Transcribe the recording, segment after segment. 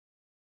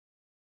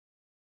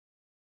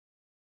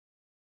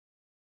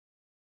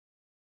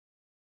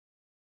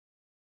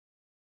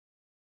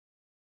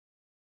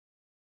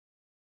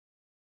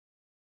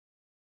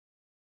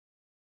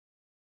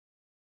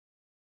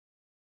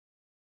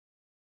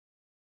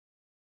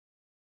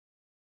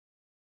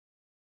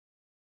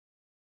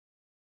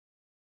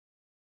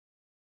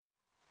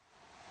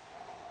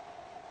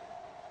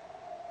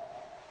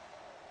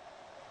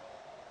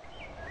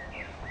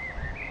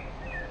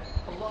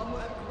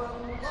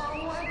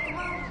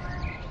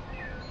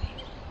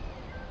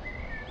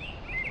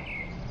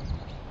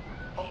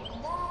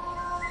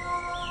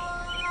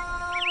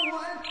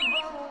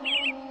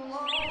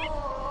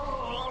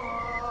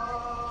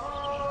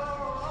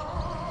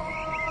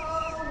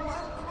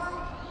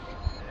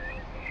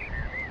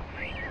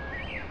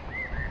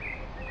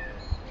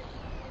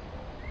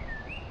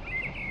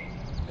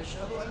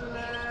أشهد أن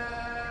لا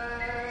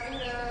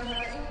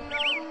إله إلا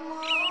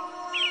الله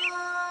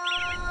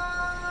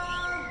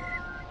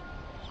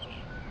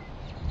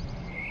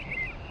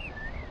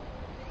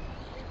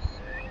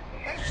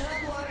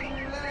أشهد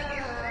أن لا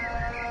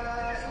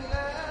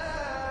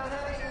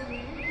إله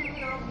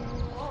إلا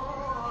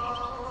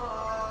الله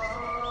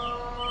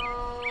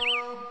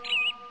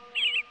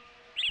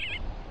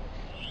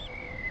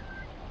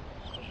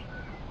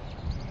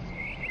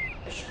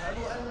أشهد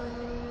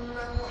أن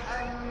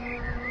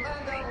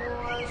محمدا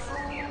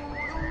رسول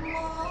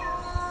الله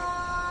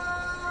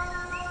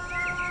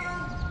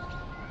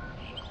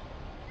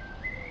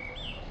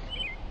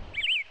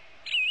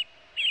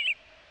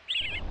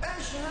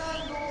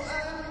أشهد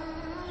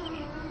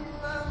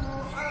أن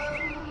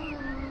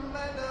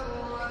محمدا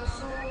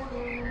رسول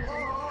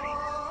الله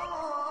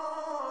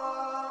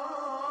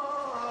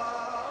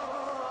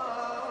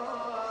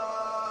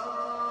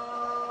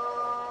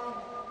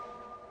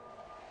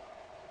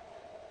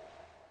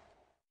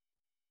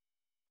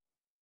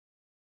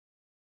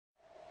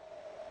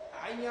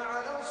حي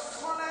على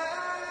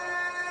الصلاة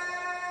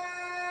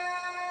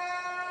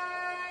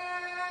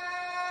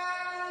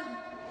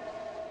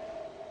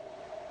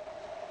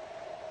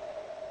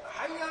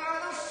حي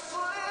على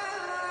الصلاة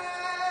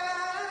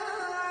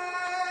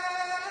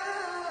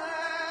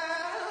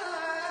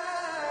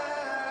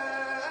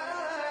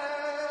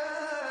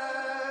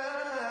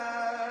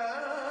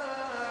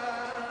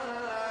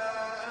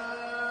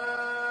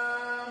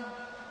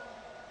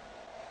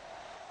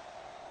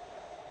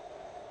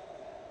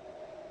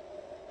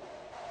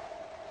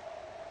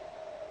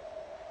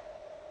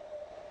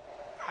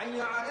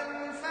حي على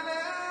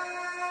الفلاح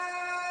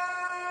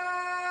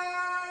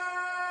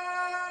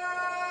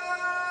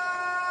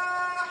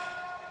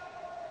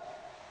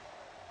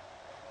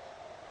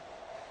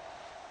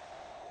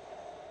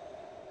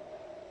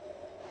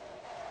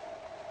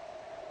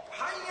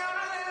حي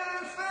على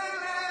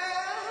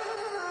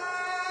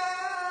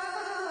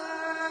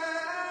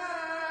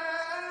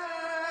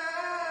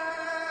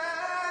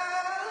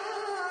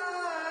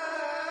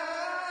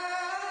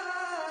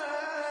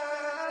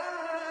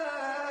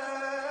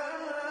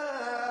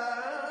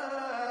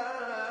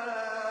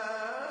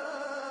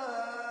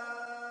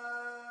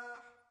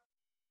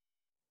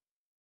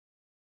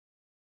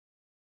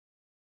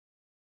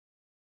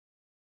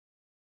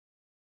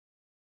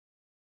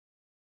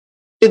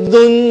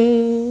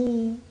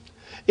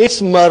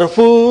It's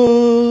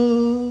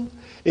marfu.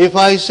 If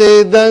I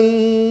say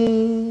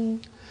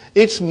then,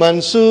 it's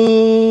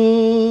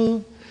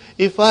mansub.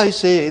 If I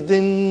say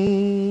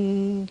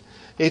then,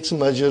 it's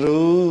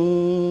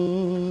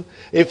majroor.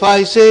 If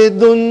I say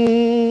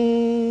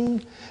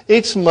dun,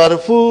 it's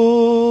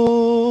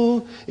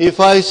marfu. If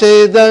I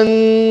say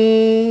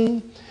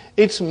then,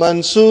 it's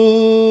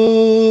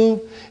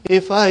mansub.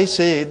 If I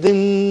say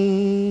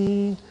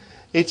then,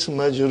 it's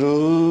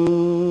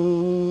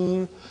majroor.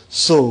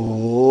 So,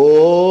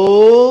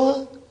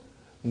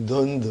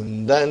 dun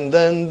dun dan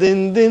dan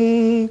din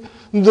din,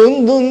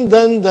 dun dun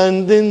dan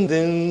dan din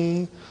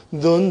din,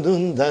 dun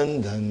dun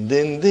dan dan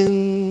din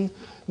din,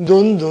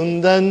 dun dun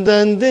dan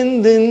dan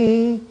din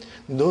din,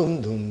 dun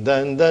dun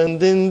dan dan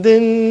din din,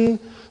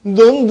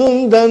 dun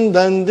dun dan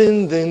dan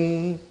din din,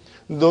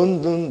 dun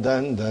dun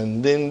dan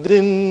dan din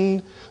din,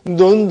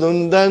 dun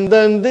dun dan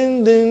dan din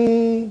din.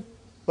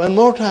 One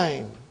more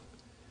time.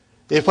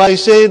 If I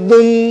say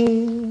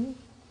dun,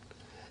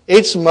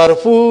 it's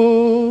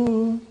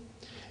marfu.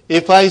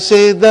 If I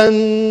say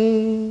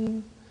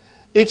then,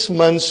 it's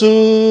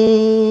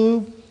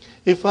mansub.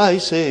 If I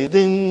say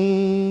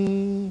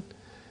then,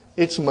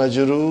 it's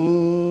majroor.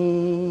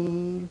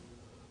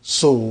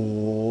 So,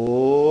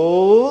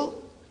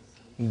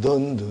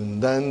 dun dun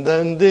dan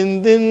dan din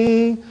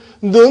din,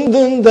 dun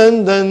dun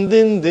dan dan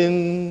din din,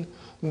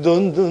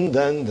 dun dun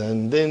dan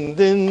dan din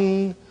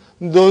din,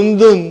 dun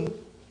dun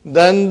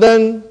dan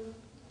dan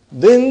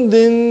din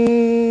din.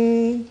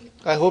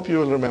 I hope you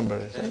will remember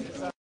it.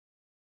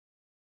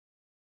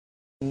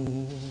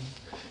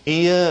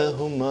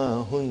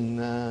 Iyahuma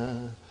hunna,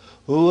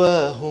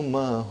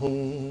 huwahuma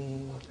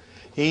hum,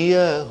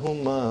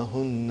 iyahuma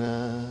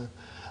hunna,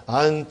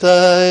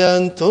 anta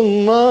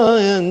yantum ma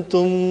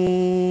yantum,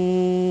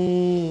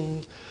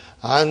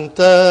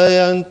 anta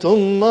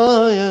yantum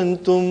ma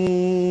yantum,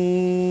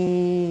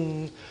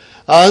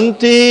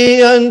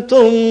 anti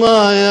yantum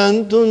ma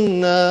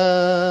yantunna,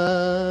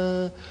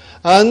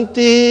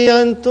 anti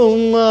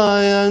antum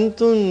ma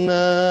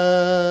yantunna,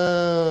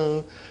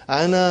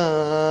 ana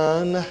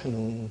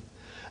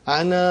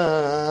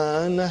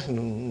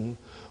nahnu,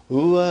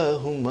 huwa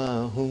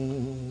huma hum,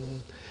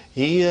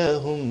 hiya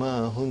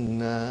huma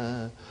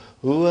hunna,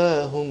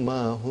 huwa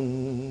huma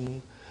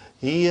hum,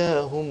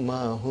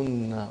 إياهما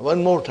هن.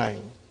 One more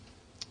time.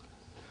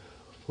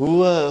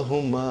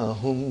 هواهما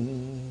هم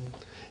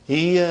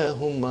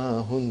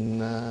إياهما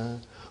هن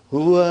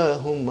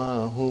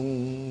هواهما هم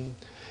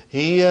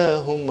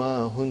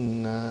إياهما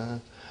هن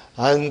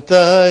أنت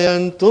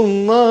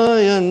ينتم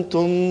ما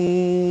ينتم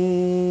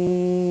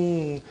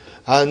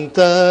أنت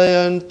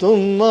ينتم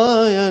ما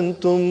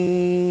ينتم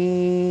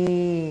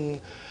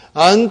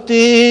أنت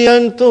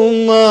ينتم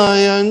ما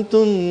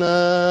ينتن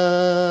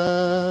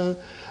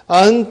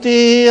أنت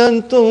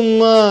ينتم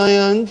ما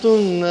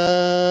ينتن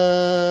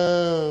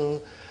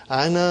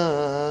أنا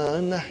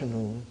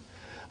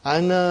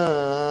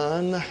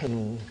نحن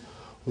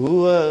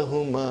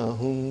هواهما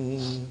هم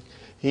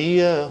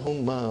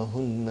إياهما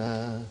هن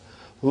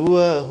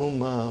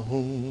هواهما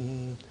هم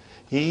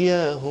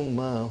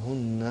إياهما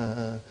هن.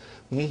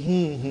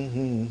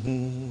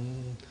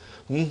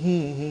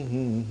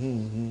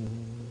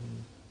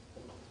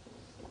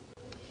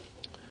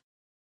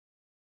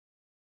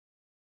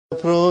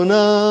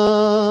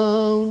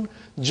 Pronoun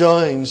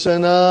joins a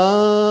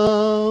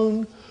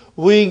noun,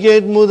 we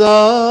get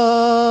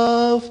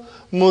mudaf,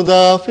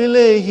 mudaf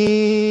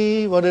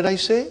ilayhi. What did I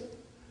say?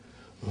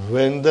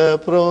 When the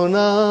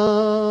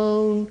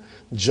pronoun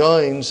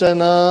joins a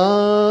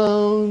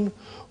noun,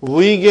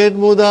 we get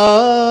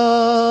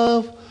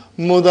mudaf,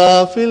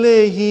 mudaf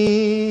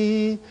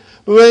ilayhi.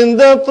 When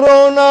the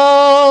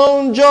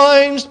pronoun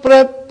joins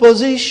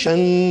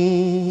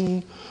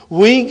preposition,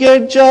 we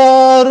get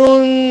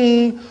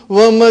jarun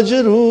wa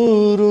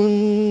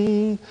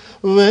majrurun.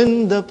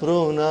 When the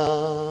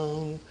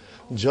pronoun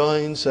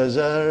joins a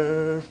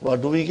zarf,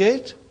 what do we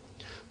get?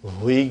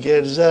 We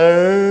get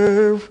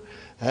zarf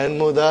and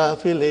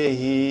mudaf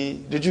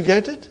ilayhi. Did you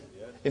get it?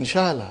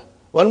 Inshallah.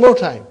 One more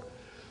time.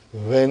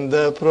 When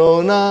the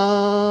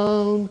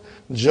pronoun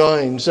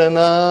joins a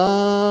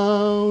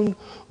noun,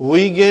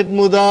 we get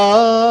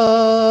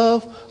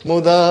mudaf,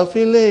 mudaf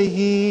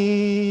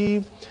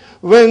ilayhi.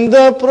 When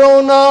the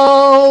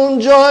pronoun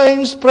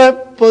joins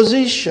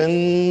preposition,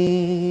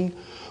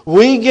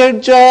 we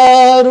get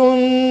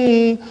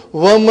jarun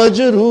wa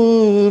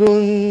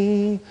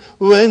majrurun.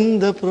 When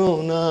the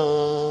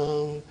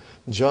pronoun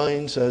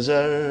joins a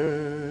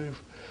zarf,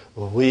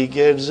 we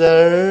get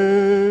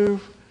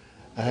zarf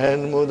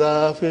and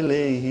mudaf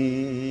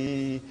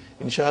ilayhi.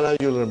 Inshallah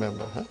you'll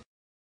remember.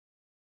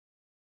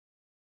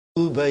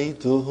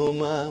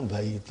 Baytuhuma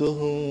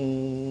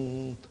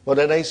baytuhum. What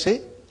did I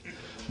say?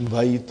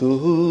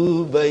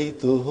 Baytuhu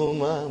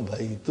baytuhuma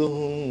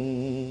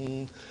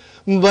baytuhum.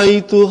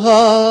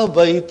 Baytuha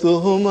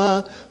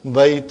baytuhuma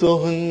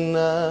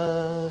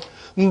baytuhunna.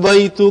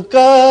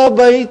 Baytuka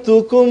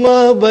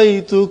baytukuma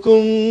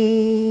baytukum.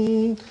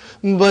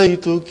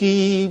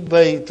 Baytuki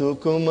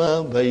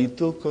baytukuma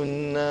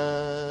baytukunna.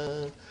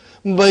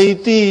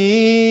 Bayti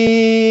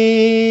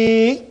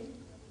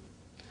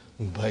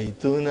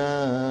baytuna.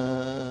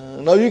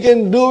 Now you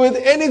can do with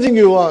anything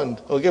you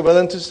want. Okay,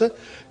 brother and sister?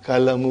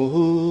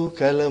 Kalamuhu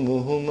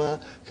kalamuhuma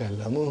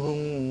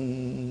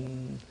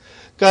kalamuhum.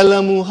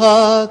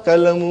 Kalamuha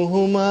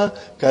kalamuhuma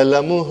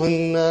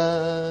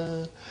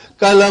kalamuhunna.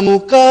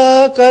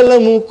 Kalamuka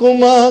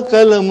kalamukuma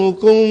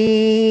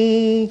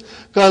kalamukum.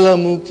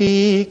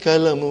 Kalamuki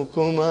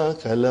kalamukuma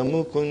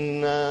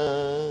kalamukunna.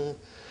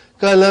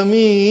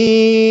 Kalami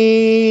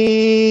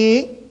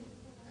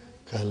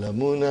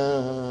kalamuna.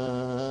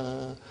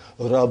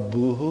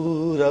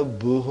 Rabbuhu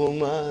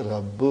rabbuhuma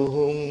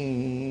rabbuhum.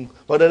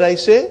 What did I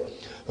say?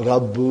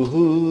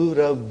 Rabbuhu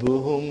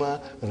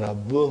rabbuhuma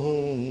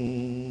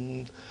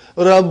rabbuhum.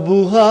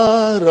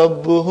 Rabbuha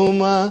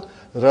rabbuhuma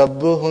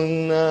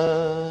rabbuhunna.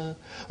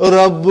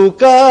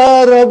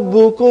 Rabbuka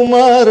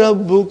rabbukuma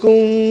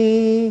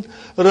rabbukum.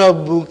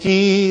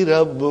 Rabbuki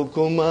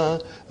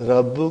rabbukuma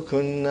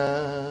rabbukunna.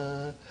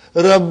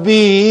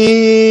 Rabbi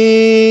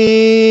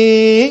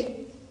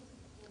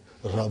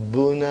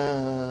Rabbuna.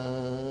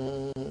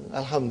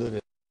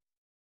 Alhamdulillah.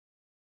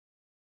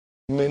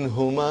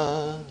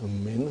 Minhuma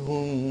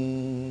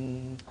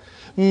minhum.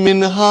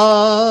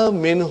 Minha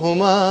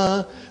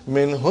minhuma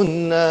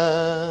minhunna.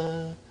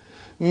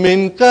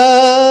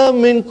 Minka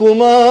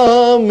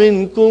minkuma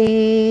minkum.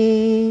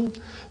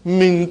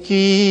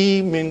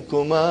 Minki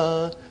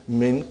minkuma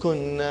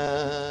minkunna.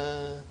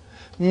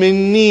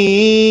 Minni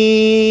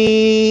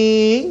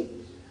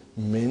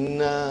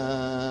minna.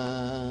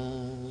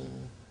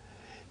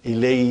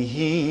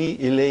 Ilayhi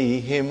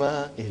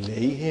ilayhima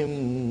ilayhim.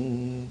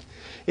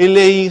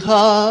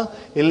 Ilayha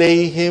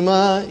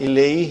ilayhima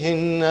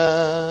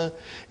ilayhinna.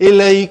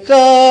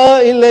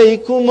 Ilayka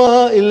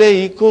ilaykuma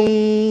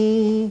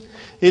ilaykum.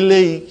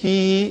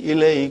 Ilayki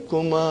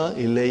ilaykuma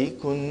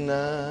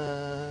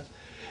ilaykunna.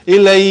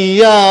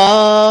 Ilayya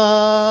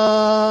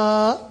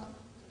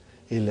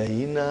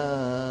ilayna.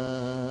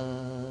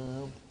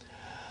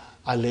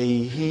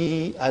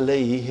 Alayhi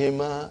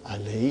alayhima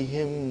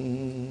alayhim.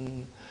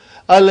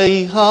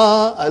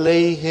 Alayha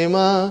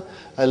alayhima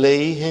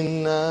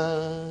alayhinna.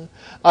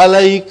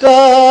 Alayka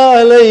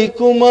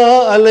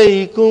alaykuma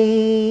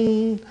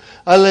alaykum.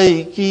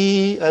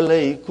 Alayki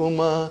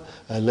alaykuma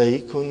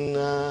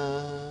alaykunna.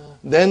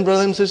 Then,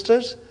 brothers and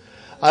sisters,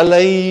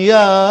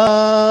 alayya,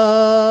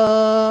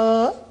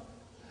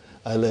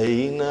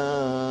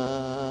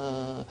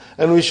 alayna.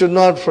 And we should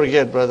not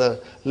forget, brother,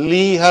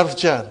 li harf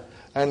jar.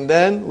 And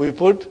then we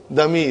put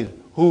damir,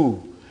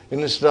 who.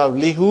 Instead of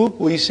lihu,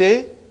 we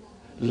say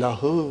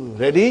lahu.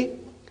 Ready?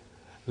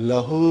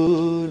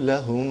 Lahu,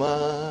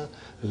 lahuma,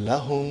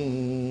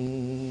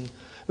 lahum.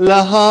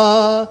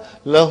 Laha,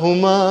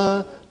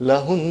 lahuma,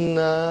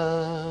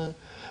 lahunna.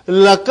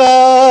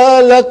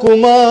 Laka,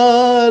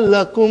 lakuma,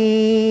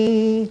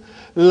 lakum.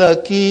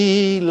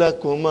 Laki,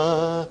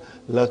 lakuma,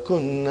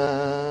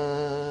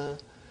 lakunna.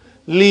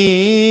 Li,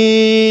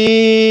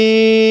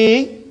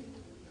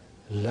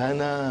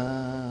 lana.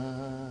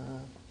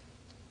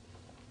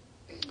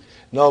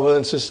 Now, brothers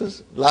and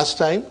sisters, last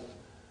time,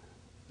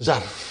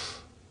 zarf.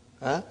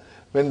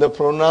 When the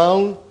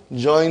pronoun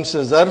joins the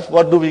zarf,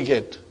 what do we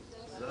get?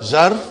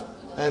 Zarf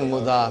and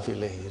mudaf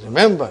ilayhi.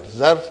 Remember,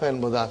 zarf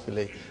and mudaf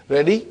ilayhi.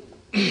 Ready?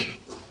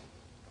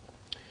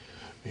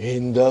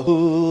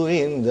 Indahu,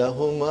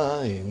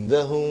 indahuma,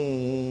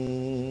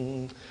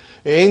 indahum.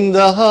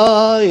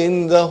 Indaha,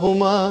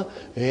 indahuma,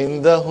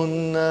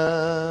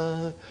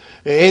 indahunna.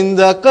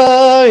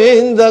 Indaka,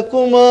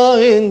 indakuma,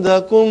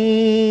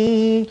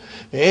 indakum.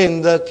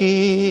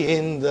 Indaki,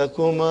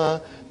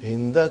 indakuma,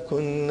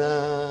 indakunna.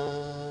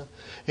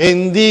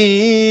 Indi,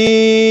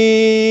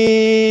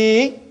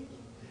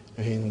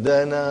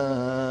 indana.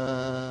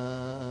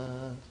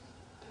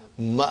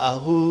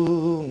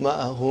 Ma'ahu,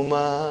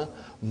 ma'ahuma,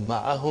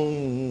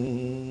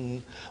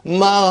 ma'ahum.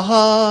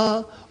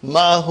 Ma'aha,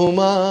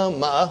 ma'ahuma,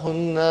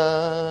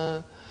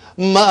 ma'ahunna.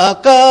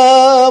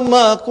 Ma'aka,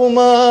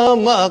 ma'akuma,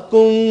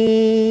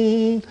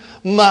 ma'akum.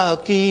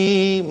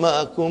 Ma'aki,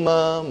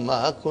 ma'akuma,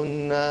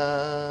 ma'akunna.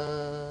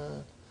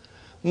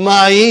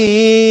 Ma'i,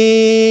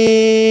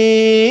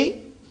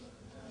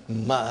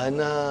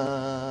 ma'ana.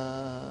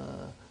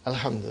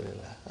 Alhamdulillah.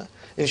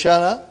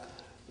 Inshallah,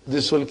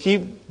 this will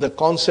keep the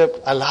concept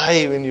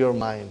alive in your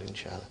mind,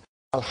 inshallah.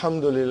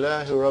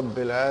 Alhamdulillahi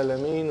Rabbil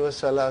Alameen wa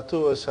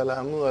salatu wa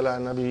salamu ala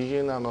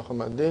nabiyyina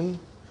Muhammadin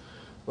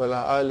wa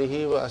ala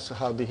alihi wa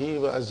ashabihi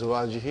wa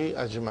azwajihi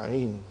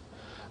ajma'in.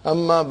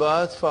 Amma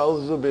ba'd,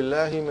 fa'udhu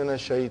billahi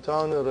minash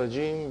shaitanir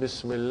rajim.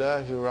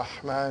 Bismillahir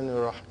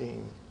rahmanir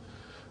rahim.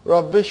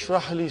 Rabbi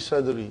shrah li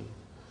sadri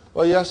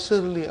wa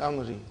yassir li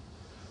amri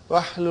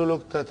wahlul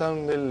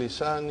 'uqdatam min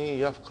lisani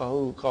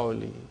yafqahu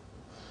qawli.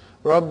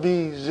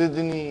 Rabbi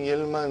zidni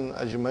ilman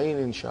ajmain,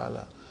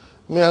 inshallah.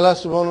 May Allah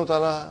subhanahu wa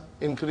ta'ala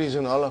increase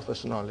in all of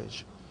us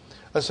knowledge.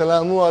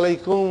 Assalamu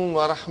alaikum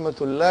wa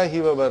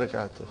rahmatullahi wa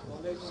barakatuh.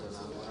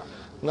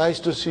 Nice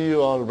to see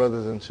you all,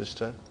 brothers and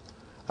sisters.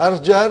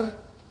 Harf jar,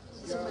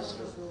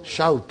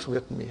 shout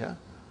with me.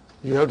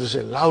 You have to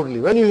say loudly.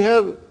 When you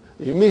hear,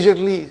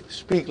 immediately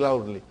speak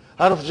loudly.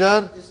 Harf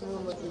jar,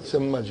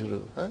 ism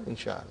majroor.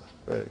 Inshallah.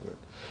 Very good.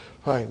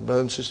 Fine,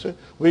 brothers and sisters.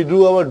 We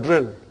do our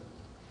drill.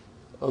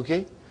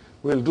 Okay?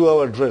 We'll do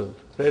our drill.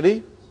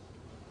 Ready?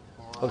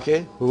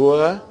 Okay?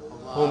 Huwa,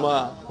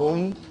 huma,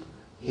 hum,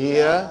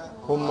 hiya,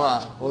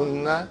 huma,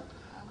 hunna,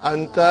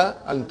 anta,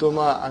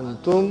 antuma,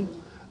 antum,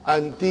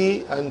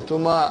 anti,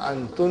 antuma,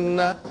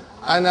 antunna,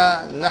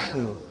 ana,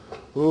 nahnu.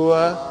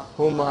 Huwa,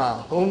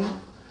 huma,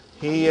 hum,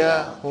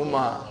 hiya,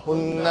 huma,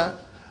 hunna,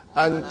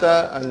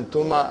 anta,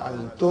 antuma,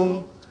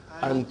 antum,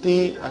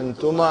 anti,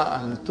 antuma,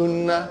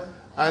 antunna,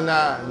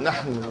 ana,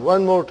 nahnu.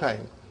 One more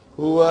time.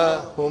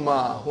 Huwa,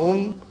 huma,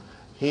 hum,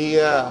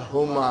 hiya,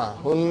 huma,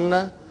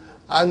 hunna,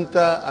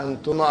 anta,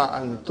 antuma,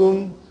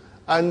 antum,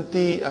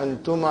 anti,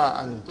 antuma,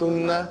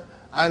 antunna,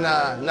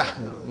 ana,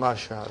 nahnu.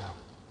 MashaAllah.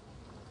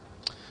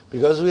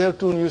 Because we have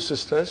two new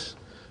sisters,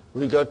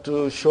 we got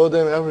to show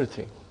them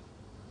everything.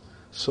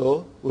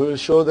 So, we will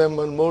show them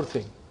one more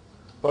thing.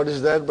 What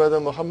is that, Brother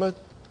Muhammad?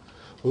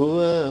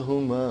 Huwa,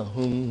 huma,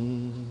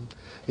 hum,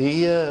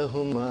 hiya,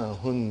 huma,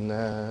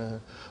 hunna.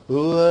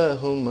 Huwa,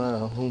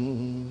 huma,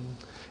 hum,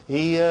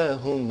 hiya,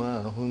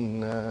 huma,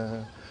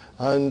 hunna.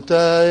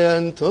 Anta,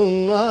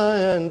 antum,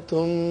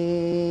 antum.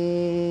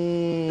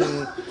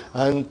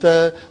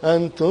 Anta,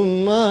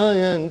 antum,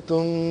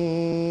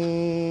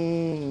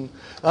 antum.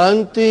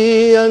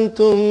 Anti,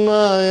 antum,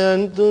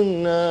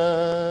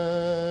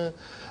 antunna.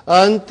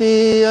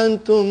 Anti,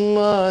 antum,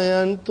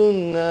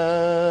 antunna.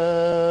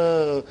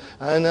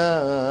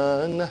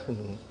 Ana,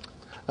 nahnu.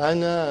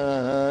 Ana,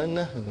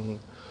 nahnu.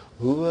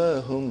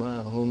 Huwa,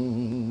 huma,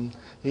 hum.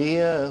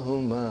 Hiya,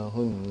 huma,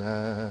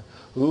 hunna.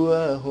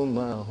 Huwa,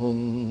 huma,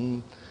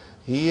 hum.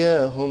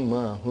 Hiya,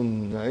 huma,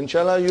 hunna.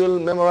 Inshallah, you'll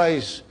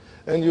memorize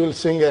and you'll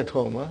sing at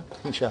home,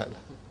 inshallah.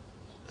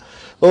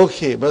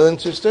 Okay, brothers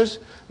and sisters.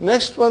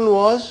 Next one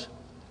was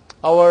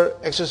our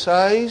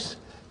exercise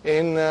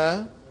in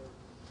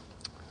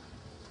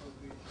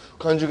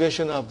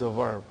conjugation of the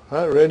verb.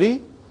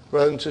 Ready,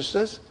 brothers and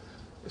sisters?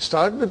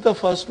 Start with the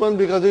first one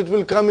because it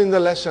will come in the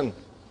lesson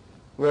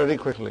very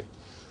quickly.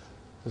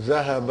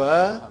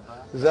 Zahaba,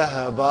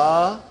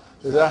 zahaba,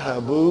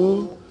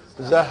 zahabu,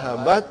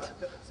 zahabat,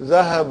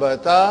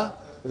 zahabata,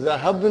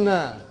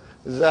 zahabna,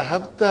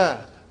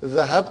 zahabta,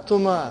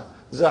 zahabtuma,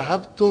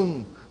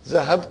 zahabtum,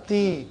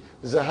 zahabti,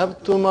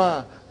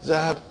 zahabtuma,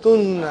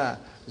 zahabtunna,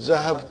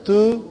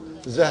 zahabtu,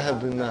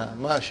 zahabna.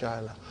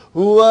 MashaAllah.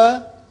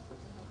 Huwa,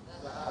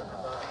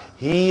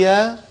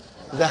 hiya,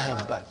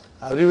 zahabbat.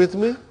 Are you with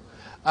me?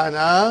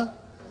 Ana,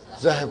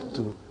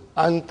 zahabtu.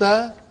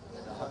 Anta,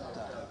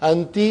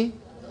 anti,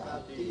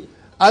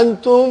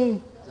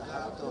 antum,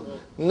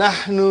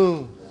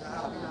 nahnu.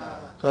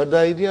 Got the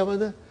idea about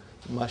that?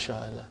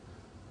 MashaAllah.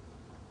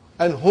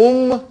 And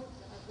hum,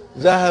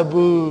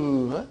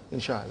 zahabu.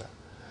 Inshallah.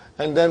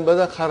 And then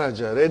brother,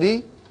 kharaja.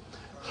 Ready?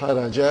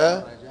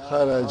 Kharaja,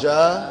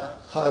 kharaja,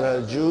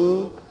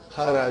 kharaju,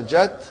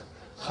 kharajat,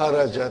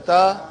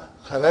 kharajata,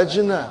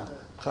 kharajna,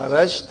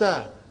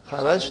 kharajta,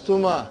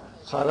 kharajtuma,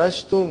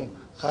 kharajtum,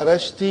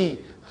 kharajti,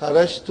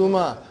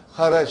 kharajtuma,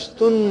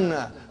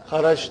 kharajtunna,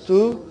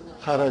 kharajtu,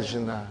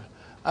 kharajna.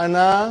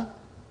 Ana,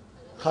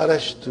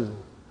 kharajtu.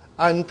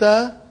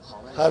 Anta,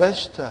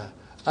 kharajta.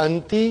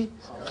 Anti,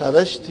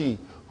 kharajti.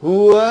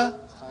 Huwa,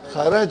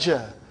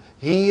 kharaja.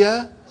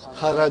 Hiya,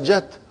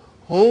 kharajat.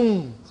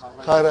 Hum,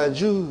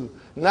 kharaju.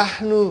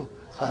 Nahnu,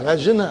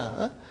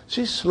 kharajna.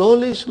 See,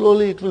 slowly,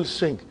 slowly it will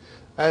sink.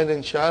 And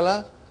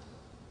inshallah,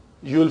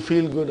 you'll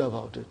feel good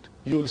about it.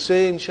 You'll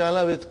say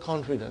inshallah with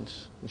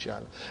confidence.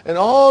 Inshallah. And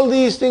all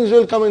these things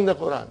will come in the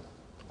Qur'an.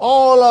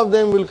 All of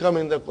them will come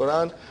in the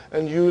Qur'an,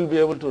 and you will be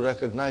able to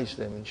recognize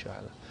them,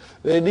 inshallah.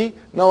 Ready?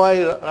 Now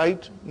I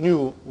write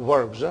new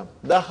verbs.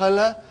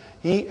 Dakhala,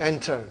 he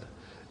entered.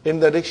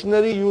 In the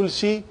dictionary you will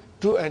see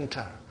to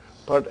enter.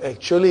 But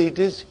actually it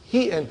is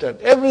he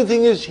entered.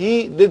 Everything is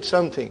he did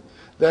something.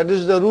 That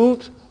is the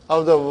root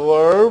of the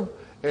verb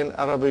in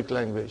Arabic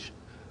language.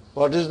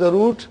 What is the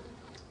root?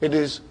 It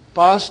is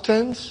past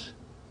tense,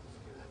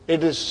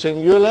 it is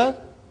singular,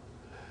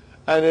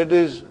 and it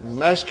is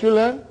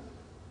masculine,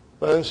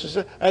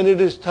 and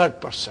it is third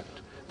person.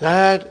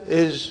 That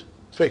is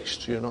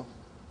fixed, you know.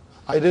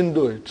 I didn't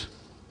do it.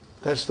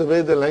 That's the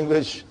way the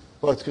language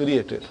was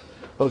created.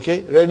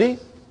 Okay, ready?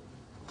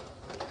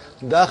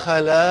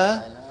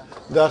 Dakhala,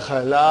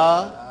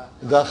 dakhala,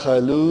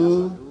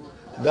 dakhalu,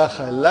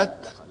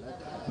 dakhalat,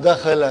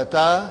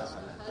 dakhalata,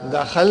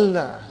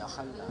 dakhalna,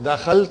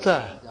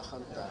 dakhalta,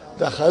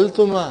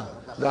 dakhaltuma,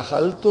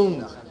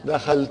 dakhaltum,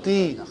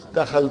 dakhalti,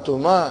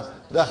 dakhaltuma,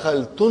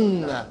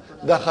 dakhaltunna,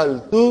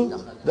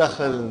 dakhaltu,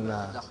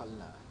 dakhalna.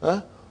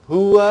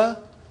 Huwa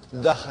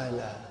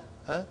dakhala.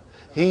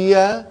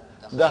 Hiya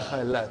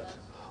dakhalat.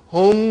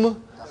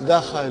 Hum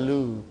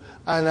dakhalu.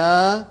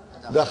 Ana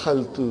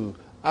dakhaltu.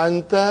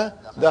 Anta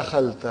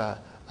dakhalta.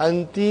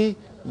 Anti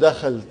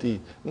dakhalti.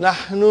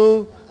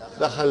 Nahnu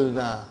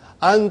dakhalna.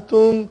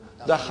 Antum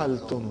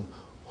dakhaltum.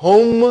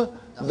 Hum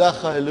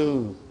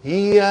dakhalu.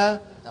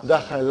 Hiya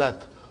dakhalat.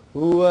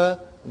 Huwa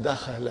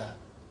dakhala.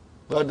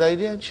 Got the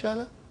idea,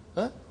 inshallah?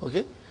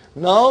 Okay.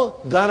 Now,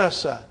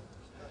 darasa.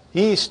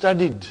 He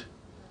studied.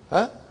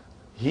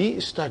 He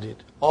studied.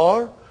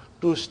 Or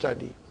to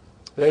study.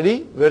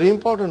 Ready? Very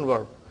important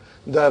verb.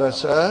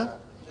 Darasa,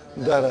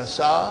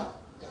 darasa,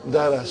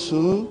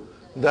 darasu,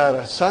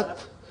 darasat,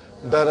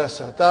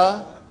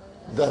 darasata,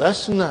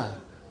 darasna,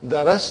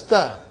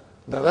 darasta,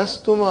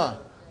 darastuma,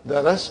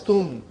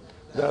 darastum,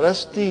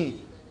 darasti,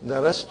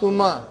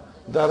 darastuma,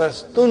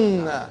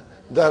 darastunna,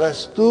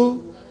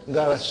 darastu,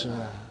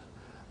 darasna.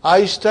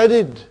 I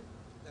studied,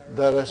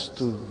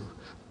 darastu.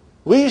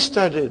 We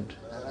studied,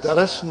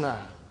 darasna.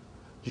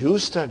 You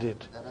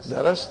studied,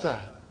 darasta.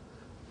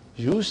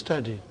 You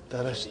studied,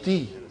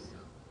 darasti.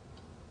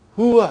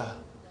 Huwa,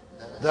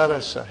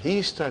 darasa.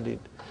 He studied.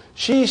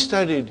 She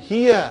studied,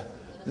 hiya,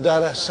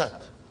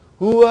 darasat.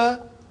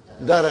 Huwa,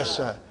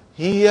 darasa.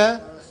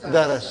 Hiya,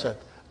 darasat.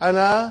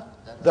 Ana,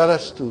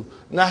 darastu.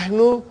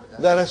 Nahnu,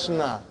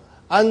 darasna.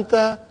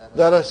 Anta,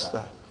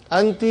 darasta.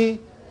 Anti,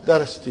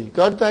 darasti.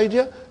 Got the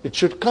idea? It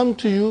should come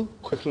to you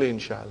quickly,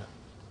 inshallah.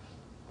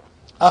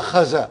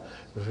 Akhaza,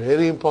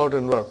 very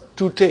important verb.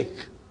 To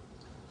take.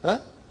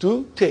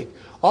 To take.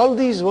 All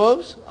these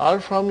verbs are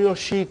from your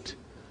sheet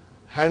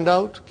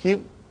handout.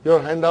 Keep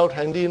your handout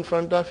handy in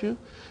front of you.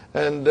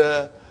 And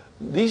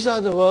these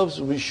are the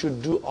verbs we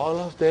should do all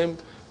of them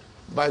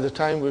by the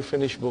time we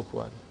finish book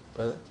 1.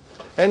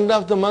 End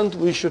of the month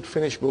we should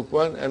finish book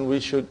 1, and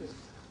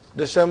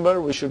December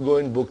we should go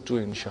in book 2,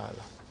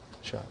 inshallah.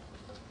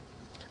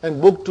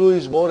 And book 2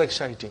 is more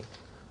exciting.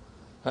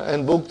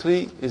 And book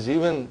 3 is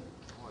even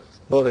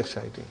more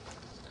exciting.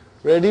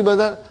 Ready,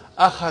 brother?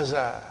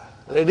 Akhaza.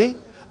 Ready?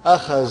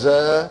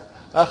 Akhaza,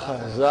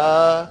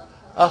 akhaza,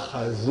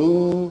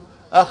 akhazu,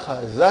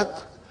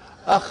 akhazat,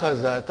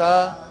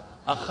 akhazata,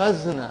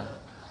 akhazna,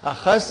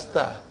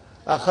 akhazta,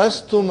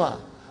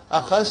 akhaztuma,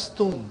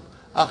 akhaztum,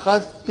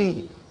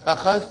 akhazti,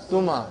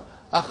 akhaztuma,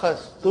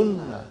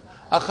 akhaztunna,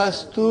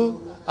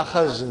 akhaztu,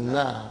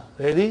 akhazna.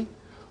 Ready?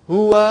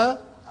 Huwa,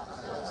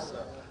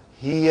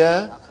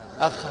 hiya,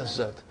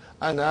 akhazat.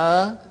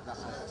 Ana,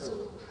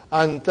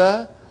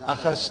 anta,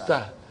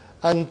 akhazta.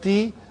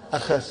 Anti,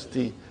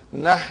 akhazti.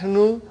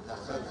 Nahnu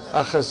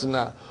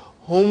akhazna.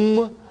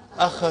 Hum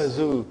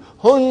akhazu.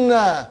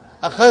 Hunna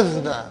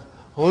akhazna.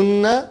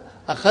 Hunna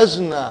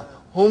akhazna.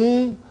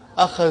 Hum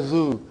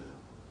akhazu.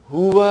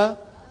 Huwa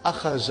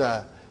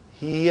akhaza,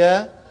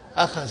 hiya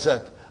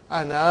akhazat,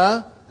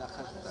 ana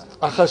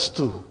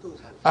akhastu,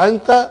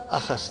 anta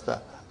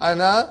akhasta,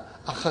 ana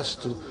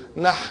akhastu,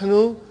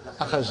 nahnu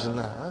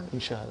akhazna,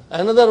 inshallah.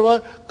 Another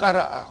word,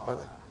 qara'a,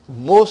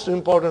 most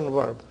important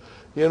verb.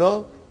 You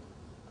know,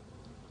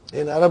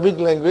 in Arabic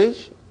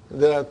language,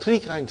 there are three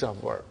kinds of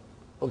verb.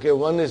 Okay,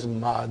 one is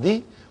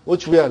madi,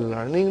 which we are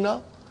learning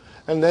now,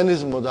 and then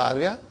is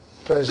mudariya,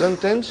 present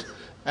tense,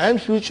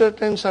 and future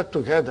tense are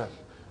together.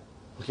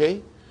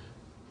 Okay,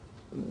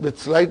 with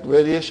slight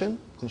variation,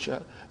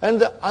 inshallah. And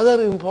the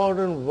other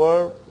important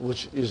verb,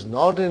 which is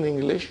not in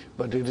English,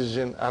 but it is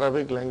in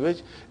Arabic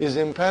language, is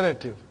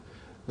imperative,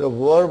 the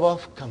verb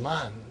of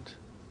command.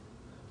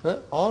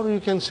 Or you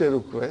can say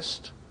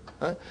request.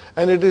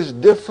 And it is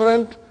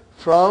different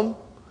from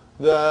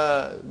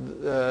the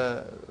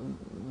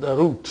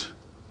root.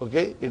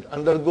 Okay, it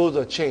undergoes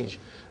a change.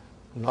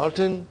 Not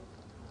in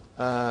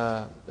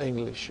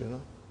English, you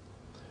know.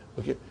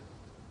 Okay.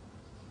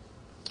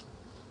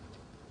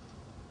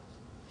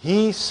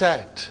 He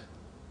sat,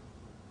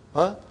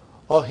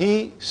 or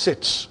he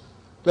sits.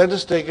 Let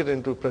us take it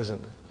into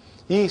present.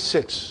 He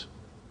sits.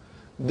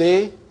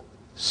 They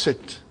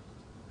sit.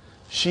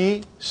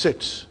 She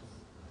sits.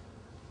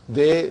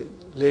 They,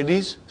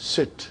 ladies,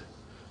 sit.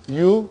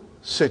 You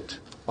sit.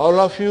 All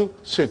of you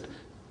sit.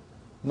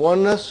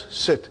 Muannas,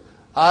 sit.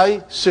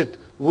 I sit.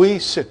 We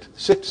sit.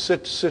 Sit,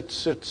 sit, sit,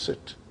 sit,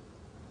 sit.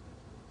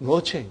 No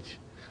change.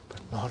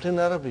 But not in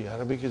Arabic.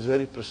 Arabic is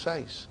very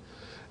precise.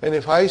 And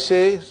if I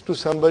say to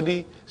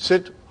somebody,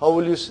 sit, how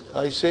will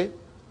I say?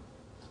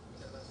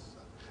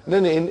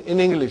 Then in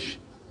English,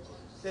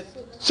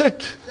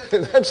 sit.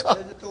 That's all.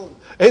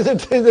 It's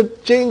a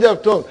change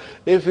of tone.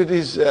 If it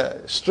is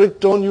a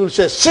strict tone, you will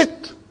say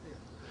sit.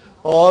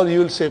 Or you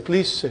will say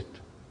please sit.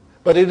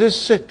 But it is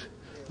sit,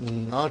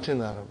 not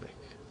in Arabic.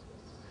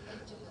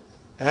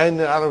 And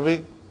in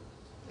Arabic,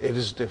 it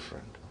is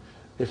different.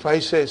 If I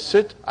say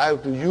sit, I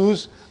have to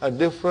use a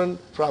different,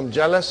 from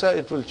jalasa,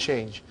 it will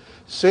change.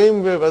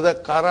 Same way whether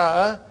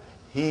qara'a,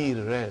 he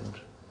read.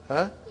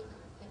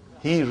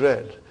 He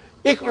read.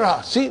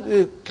 Ikra, see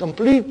the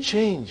complete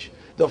change.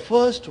 The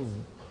first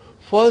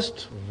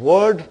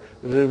word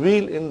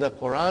revealed in the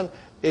Qur'an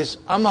is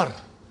Amar.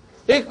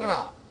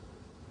 Ikra.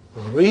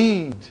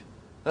 Read.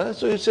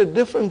 So it's a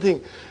different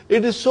thing.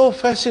 It is so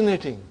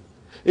fascinating.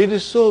 It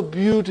is so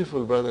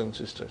beautiful, brothers and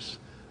sisters.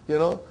 You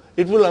know,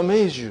 it will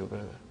amaze you,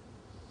 brother.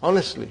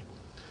 Honestly.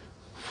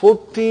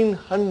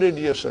 1400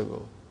 years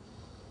ago,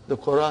 the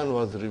Qur'an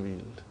was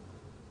revealed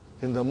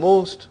in the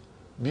most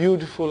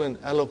beautiful and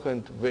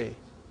eloquent way.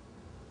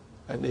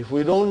 And if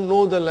we don't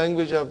know the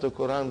language of the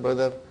Qur'an,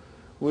 brother,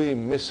 we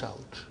miss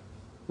out.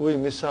 We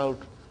miss out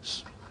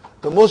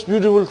the most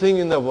beautiful thing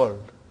in the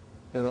world.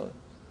 You know.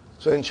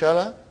 So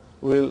inshallah,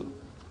 we'll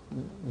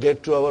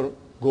get to our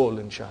goal,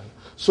 inshallah.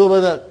 So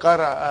whether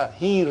qara'a,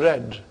 he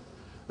read.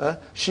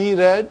 She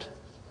read,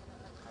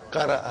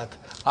 qara'at.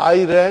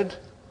 I read,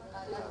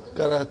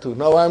 qara'atu.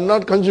 Now I'm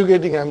not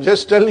conjugating, I'm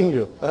just telling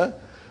you.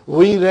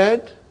 We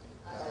read,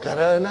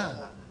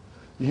 qara'na.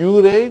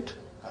 You read,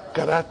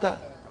 qara'ta.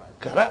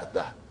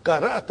 Qara'ta.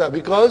 Qara'ta.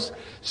 Because,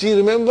 see,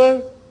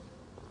 remember,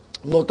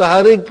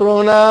 mutaharik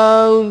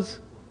pronouns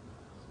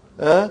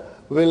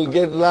will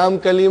get lam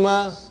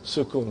kalima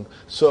sukun.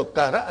 So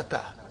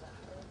qara'ta,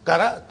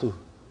 qara'tu,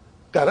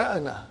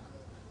 qara'na,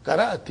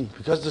 qara'ati,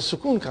 because the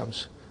sukun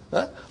comes.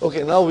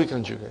 Okay, now we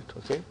conjugate.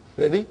 Okay,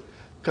 ready?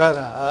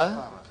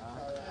 Qara'a,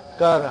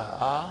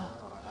 qara'a,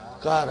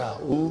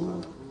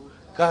 qara'u,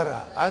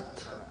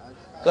 qara'at,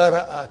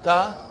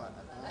 qara'ata,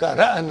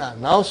 qara'na.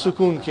 Now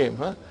sukun came.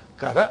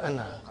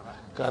 Qara'na,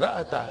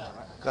 qara'ata,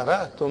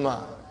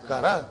 qara'tuma,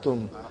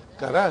 qara'tum,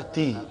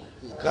 qara'ti,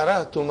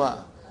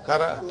 qara'tuma,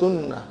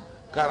 qara'tunna,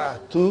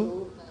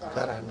 qara'tu,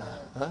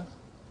 qara'na.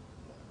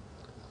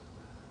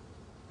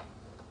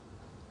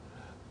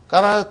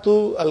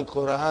 Qara'tu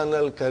al-Qur'an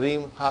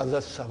al-Karim hadha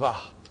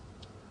sabah.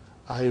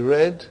 I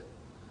read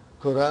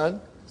Quran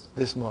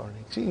this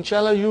morning. See,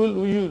 inshallah, you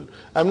will.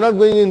 I'm not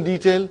going in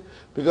detail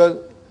because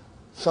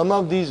some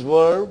of these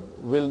verbs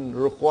will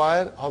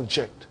require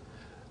object.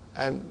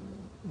 And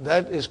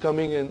that is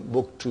coming in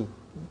book 2.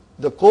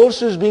 The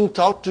course is being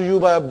taught to you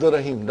by Abdur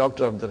Rahim,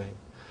 Dr. Abdur Rahim.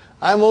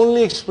 I'm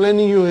only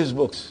explaining you his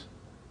books.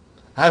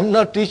 I'm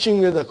not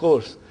teaching you the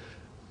course.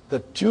 The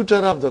tutor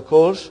of the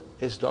course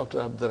is Dr.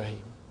 Abdur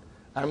Rahim.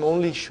 I'm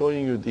only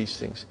showing you these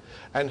things.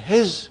 And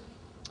his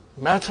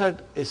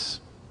method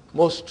is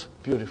most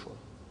beautiful,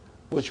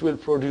 which will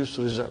produce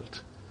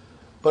result.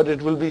 But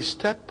it will be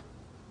step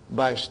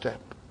by step,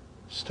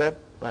 step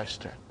by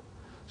step.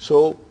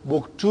 So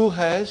book 2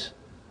 has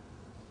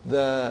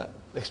the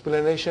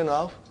explanation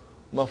of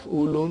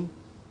maf'ulun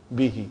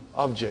bihi,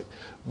 object.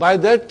 By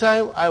that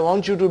time, I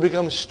want you to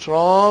become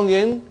strong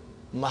in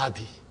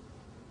Mahdi.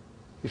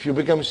 If you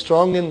become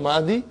strong in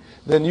Mahdi,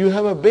 then you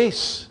have a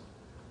base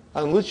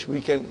on which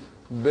we can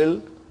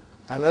build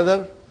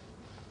another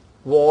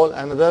wall,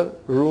 another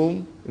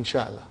room,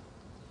 inshallah.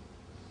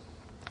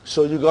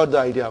 So you got the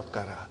idea of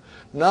qara.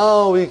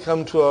 Now we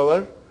come to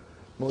our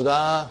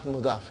mudaf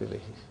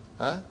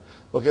ilayhi.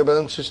 Okay,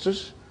 brothers and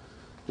sisters?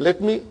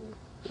 Let me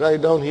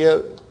write down here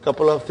a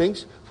couple of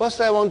things. First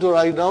I want to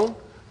write down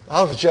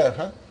harf jar,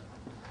 huh?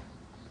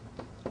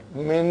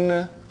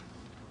 Min,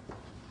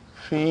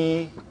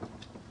 fi,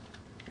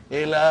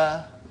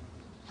 ila,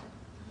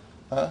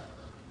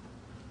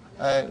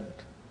 and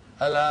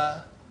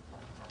ala,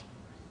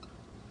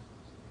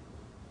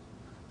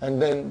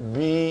 and then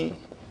bi,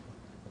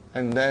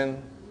 and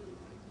then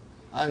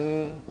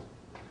an,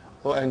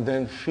 and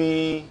then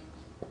fi,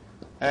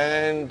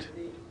 and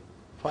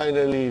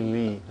finally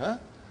li. Huh?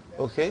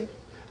 Okay?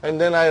 And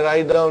then I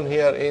write down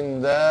here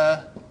in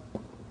the,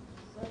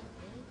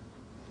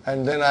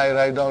 and then I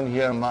write down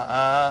here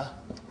ma'a.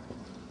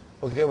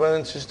 Okay, brother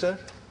and sister?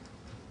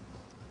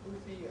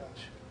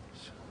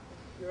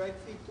 You write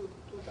fi two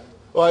times?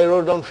 Oh, I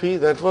wrote down fi.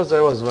 That was,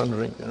 I was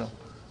wondering,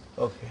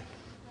 Okay.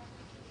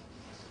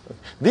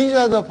 These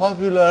are the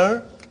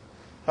popular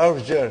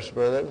harf jars,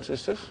 brothers and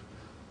sisters.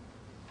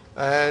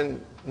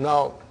 And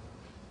now,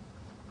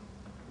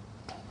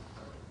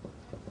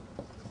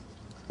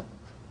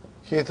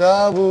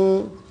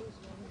 Kitabu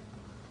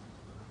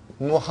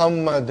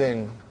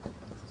Muhammadin.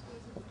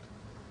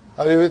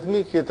 Are you with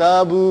me?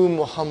 Kitabu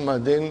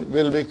Muhammadin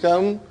will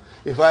become,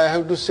 if I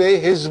have to say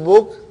his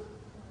book,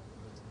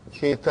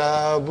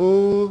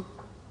 Kitabu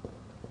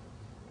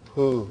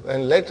Hu.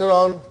 And later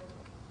on,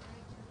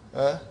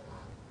 I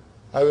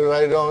will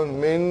write down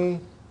Min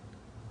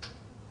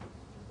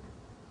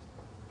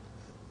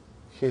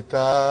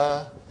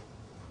Kitabihi.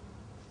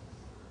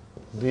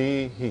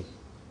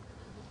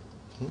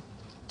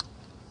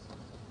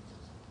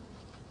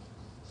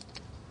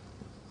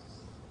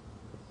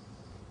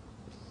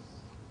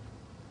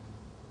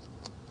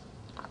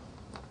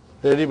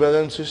 Ready,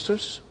 brothers and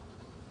sisters?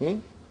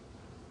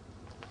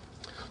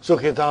 So,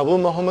 Kitabu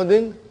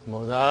Muhammadin,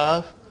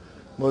 Mudaf,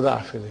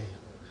 Mudaf ilayhi.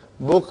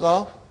 Book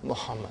of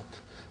Muhammad.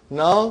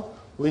 Now,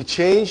 we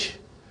change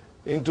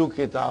into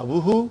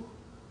Kitabuhu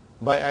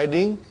by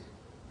adding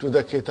to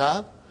the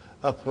Kitab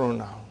a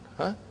pronoun.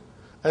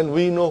 And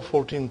we know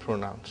 14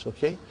 pronouns,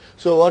 okay?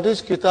 So, what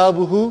is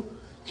Kitabuhu?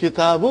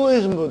 Kitabu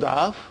is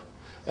Mudaf,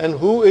 and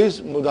Hu is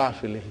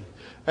Mudaf ilayhi.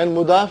 And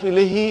Mudaf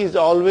ilayhi is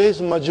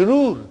always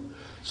Majroor.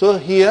 So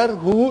here,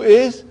 who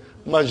is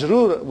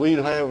majroor? We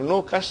have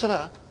no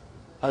kasra.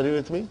 Are you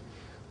with me?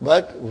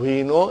 But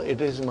we know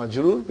it is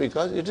majroor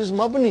because it is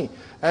mabni.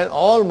 And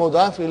all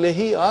mudaf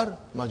ilayhi are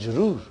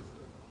majroor.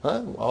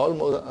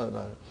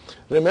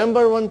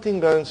 Remember one thing,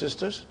 brothers and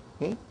sisters.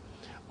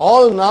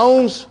 All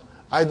nouns,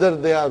 either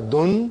they are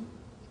dun,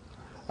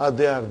 or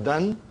they are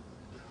done,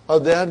 or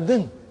they are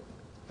din.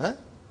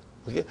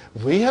 Okay?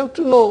 We have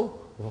to know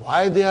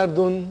why they are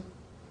dun,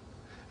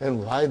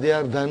 and why they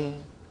are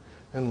done,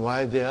 and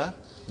why they are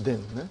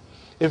din.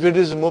 If it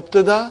is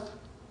mubtada,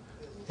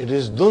 it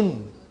is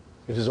dun.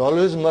 It is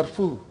always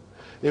marfu.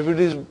 If it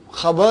is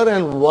khabar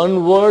and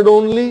one word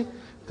only,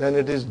 then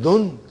it is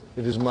dun.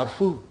 It is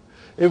marfu.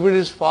 If it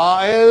is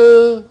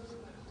fa'il,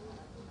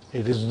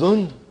 it is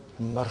dun,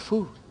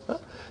 marfu.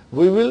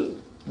 We will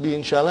be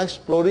inshallah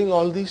exploring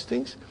all these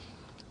things.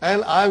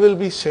 And I will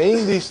be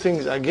saying these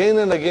things again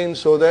and again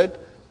so that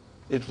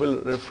it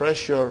will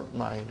refresh your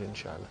mind,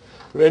 inshallah.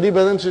 Ready,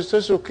 brothers and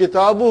sisters? So,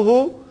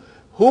 kitabuhu,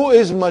 who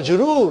is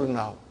majroor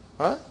now?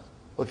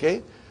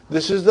 Okay?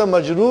 This is the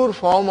majroor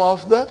form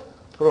of the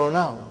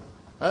pronoun.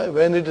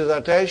 When it is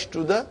attached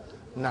to the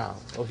noun.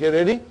 Okay,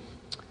 ready?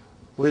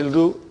 We'll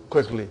do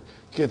quickly.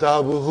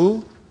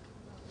 Kitabuhu,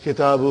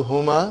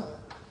 kitabuhuma,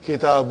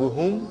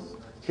 kitabuhum,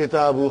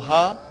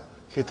 kitabuha,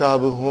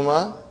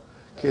 kitabuhuma,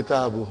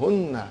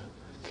 kitabuhunna,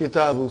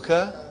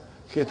 kitabuka,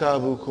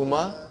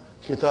 kitabukuma,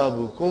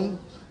 kitabukum,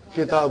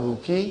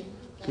 kitabuki,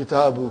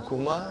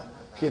 kitabukuma,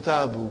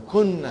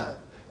 kitabukunna,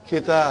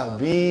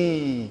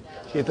 kitabi,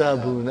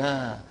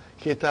 kitabuna,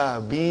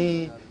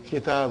 kitabi,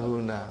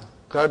 kitabuna.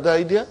 Got the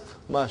idea?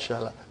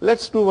 MashaAllah.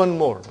 Let's do one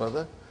more,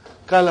 brother.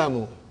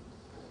 Kalamu.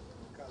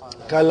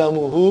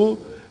 Kalamuhu,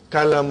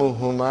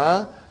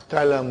 kalamuhuma,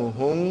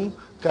 kalamuhum,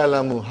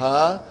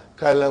 kalamuha,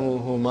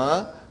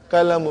 kalamuhuma,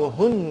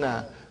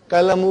 kalamuhunna,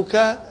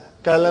 kalamuka,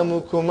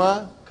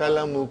 kalamukuma,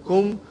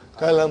 kalamukum,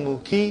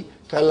 kalamuki,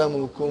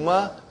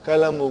 kalamukuma,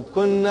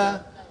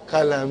 kalamukunna,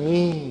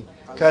 kalami,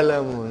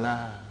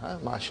 kalamuna.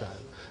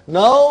 MashaAllah.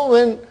 Now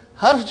when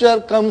harf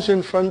jar comes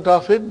in front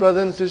of it,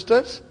 brothers and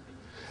sisters,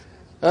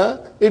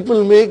 it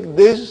will make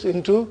this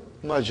into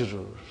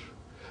majroor.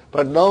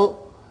 But now,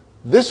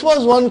 this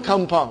was one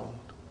compound.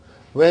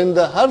 When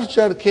the harf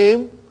jar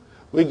came,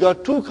 we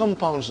got two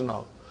compounds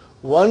now.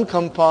 One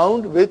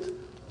compound with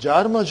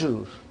jar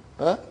majroor.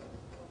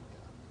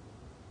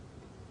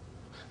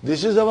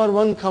 This is our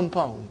one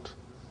compound.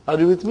 Are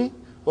you with me?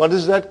 What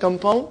is that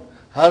compound?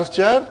 Harf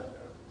jar,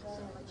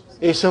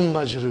 ism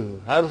majroor.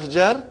 Harf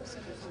jar.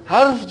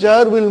 Harf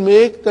jar will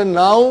make the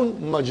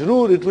noun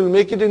majroor. It will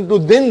make it into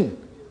din.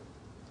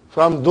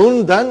 From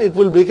dun, dan, it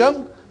will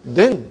become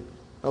din.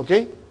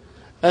 Okay?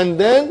 And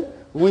then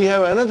we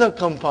have another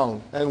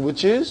compound, and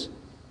which is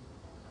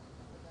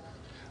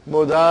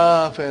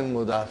mudaf and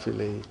mudaf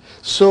ilayhi.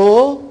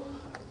 So,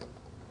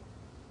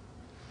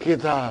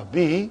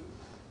 kitabi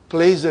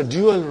plays a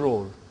dual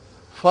role.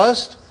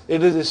 First,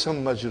 it is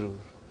Ism Majroor.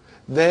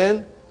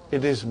 Then,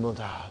 it is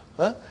Mudaf.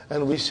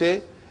 And we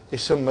say,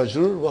 Ism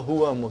Majroor wa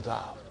huwa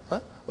Mudaf.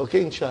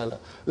 Okay, inshallah.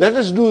 Let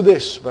us do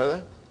this,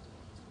 brother.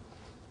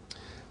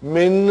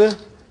 Min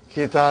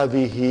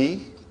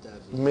kitabihi,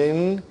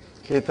 min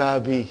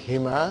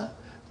kitabihima,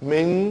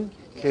 min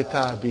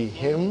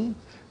kitabihim,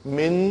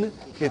 min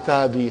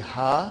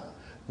kitabiha,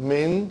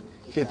 min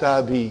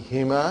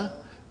kitabihima,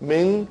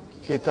 min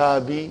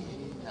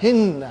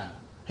kitabihinna,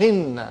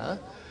 hinna,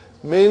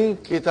 min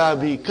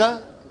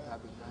kitabika,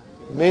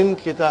 min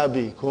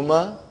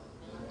kitabikuma,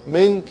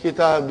 min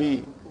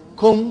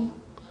kitabikum,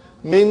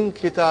 min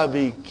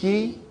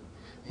kitabiki,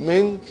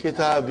 min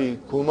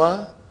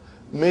kitabikuma,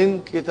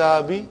 min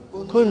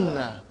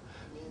kitabikunna,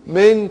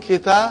 min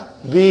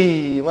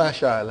kitabi,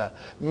 mashallah,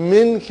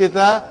 min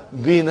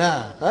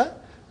kitabina,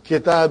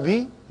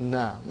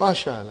 kitabina,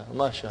 mashallah,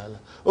 mashallah.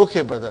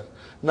 Okay, brother.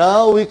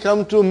 Now we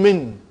come to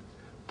min.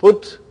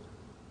 Put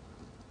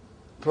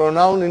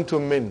pronoun into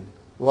min.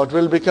 What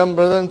will become,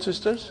 brothers and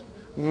sisters?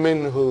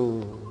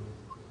 Minhu.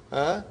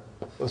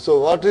 So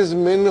what is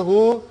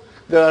minhu?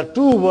 There are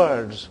two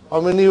words.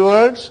 How many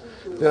words?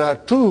 There are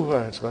two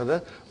words,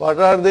 brother. What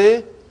are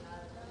they?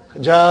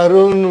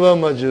 Jarun wa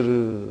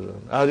majrurun.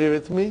 Are you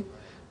with me?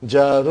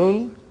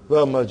 Jarun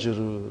wa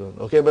majrurun.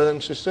 Okay, brothers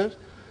and sisters?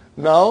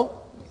 Now,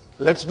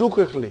 let's do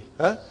quickly.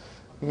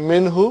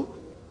 Minhu,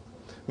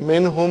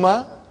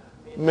 minhuma,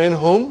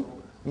 minhum,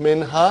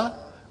 minha,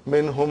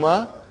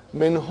 minhuma,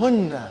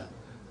 minhunna,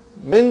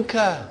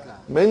 minka,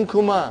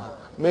 minkuma,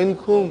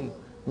 minkum,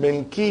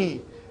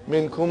 minki,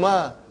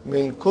 minkuma,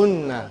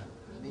 minkunna,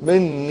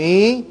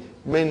 minni,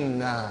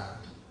 minna.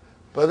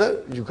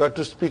 Brother, you got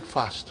to speak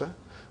faster.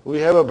 We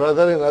have a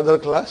brother in other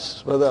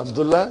class, Brother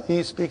Abdullah.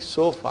 He speaks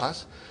so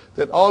fast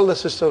that all the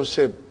sisters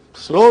say,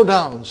 slow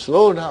down,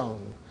 slow down.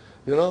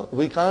 You know,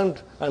 we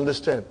can't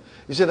understand.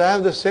 He said, I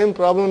have the same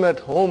problem at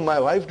home. My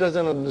wife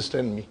doesn't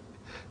understand me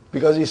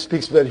because he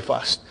speaks very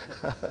fast.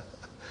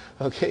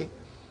 Okay.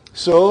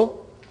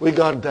 So, we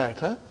got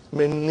that.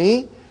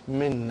 Minni,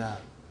 minna.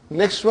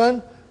 Next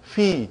one,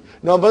 fi.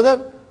 Now,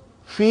 brother,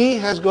 fi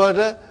has got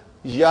a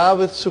ya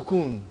with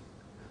sukoon.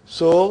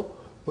 So,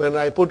 when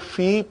I put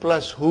fi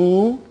plus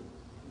who,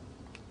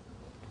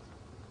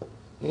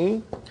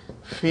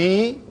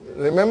 fi,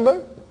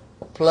 remember,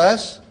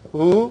 plus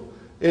who,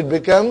 it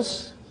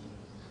becomes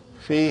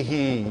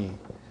fihi.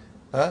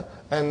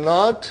 And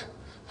not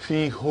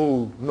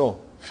fihu. No,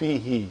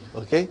 fihi.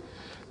 Okay?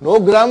 No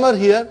grammar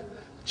here,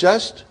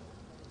 just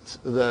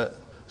the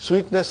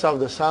sweetness of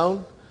the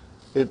sound.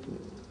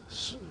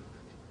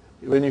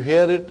 When you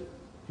hear it,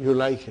 you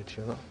like it,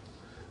 you know.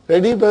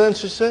 Ready, brother and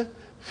sister?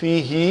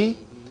 Fihi,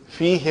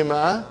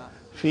 fihima,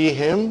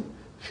 fihim,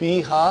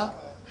 fiha,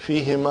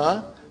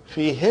 fihima,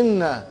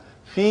 fihinna,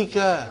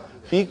 fika,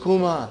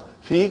 fikuma,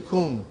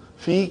 fikum,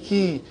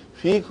 fiki,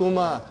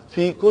 fikuma,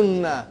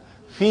 fikunna,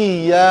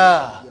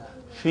 fiya,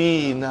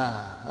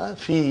 fina.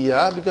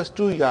 Fiya, because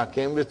two ya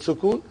came with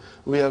sukoon,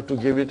 we have to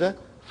give it a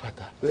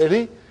fatah.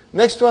 Ready?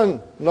 Next one.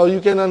 Now you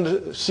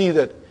can see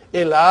that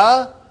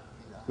ila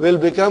will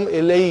become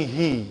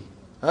ilayhi.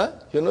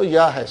 You know,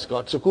 ya has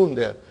got sukoon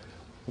there.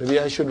 Maybe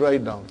I should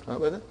write down.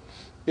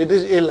 It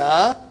is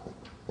ila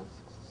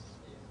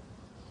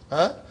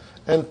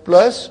and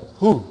plus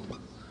who.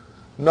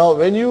 Now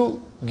when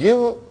you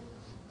give,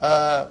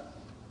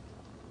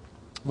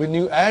 when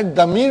you add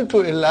damir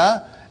to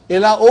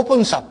ila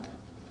opens up.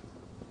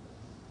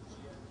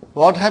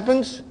 What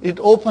happens? It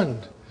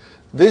opened.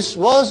 This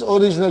was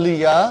originally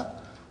ya,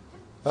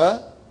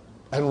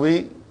 and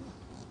we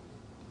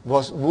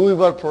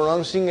were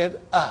pronouncing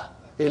it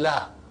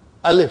ila,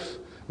 alif.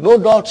 No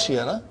dots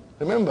here,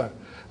 remember.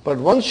 But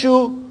once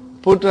you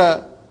put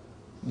a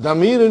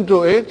damir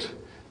into it,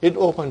 it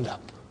opened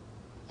up.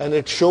 And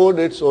it showed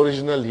its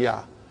original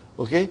ya.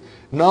 Okay?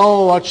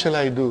 Now what shall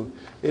I do?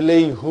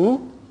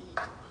 Ilayhu,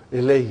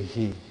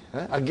 ilayhi.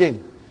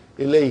 Again,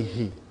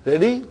 ilayhi.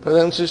 Ready,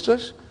 brothers and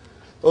sisters?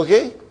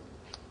 Okay?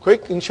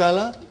 Quick,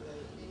 inshallah.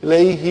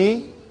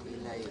 Ilayhi,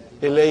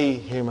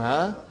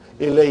 ilayhima,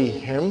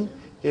 ilayhim,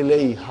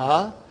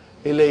 ilayha,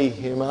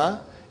 ilayhima,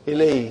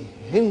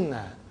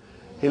 ilayhinna.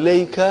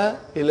 Ilayka,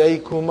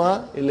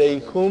 ilaykuma,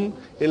 ilaykum,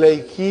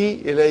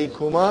 ilayki,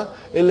 ilaykuma,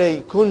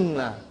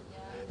 ilaykunna.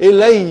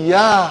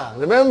 Ilayya.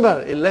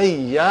 Remember,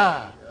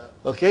 ilayya.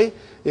 Okay?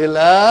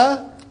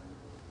 Ila.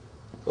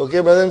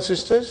 Okay, brothers and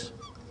sisters?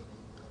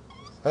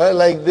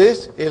 Like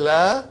this,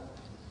 ila,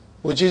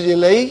 which is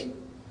ilay,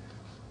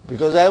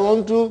 because I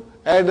want to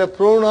add a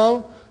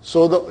pronoun,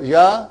 so the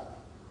ya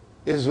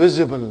is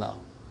visible now.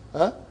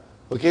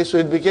 Okay, so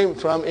it became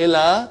from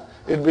ila,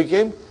 it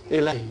became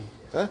ilahi.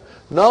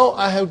 Now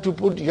I have to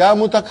put ya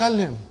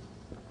mutakallim,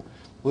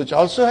 which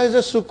also has a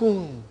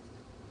sukoon.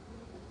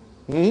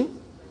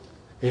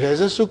 It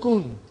has a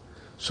sukoon.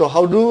 So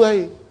how do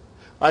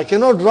I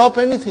cannot drop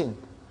anything.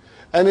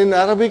 And in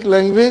Arabic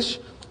language,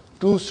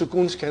 two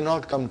sukoons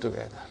cannot come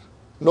together.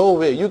 No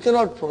way. You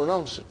cannot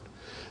pronounce it.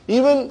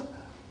 Even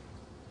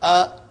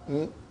a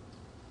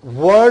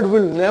word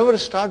will never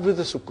start with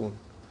a sukoon.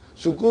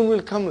 Sukun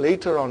will come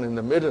later on in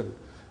the middle,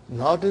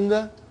 not in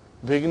the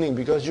beginning,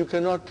 because you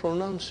cannot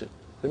pronounce it.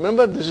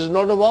 Remember, this is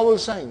not a vowel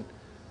sign.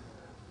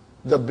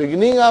 The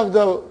beginning of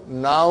the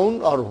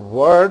noun or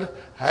word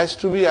has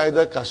to be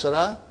either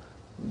kasra,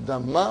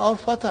 dhamma or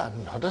fatha,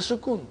 not a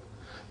sukun.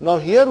 Now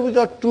here we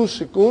got two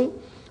sukun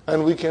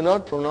and we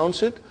cannot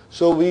pronounce it,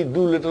 so we do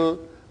little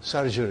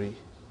surgery.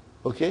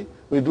 Okay?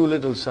 We do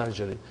little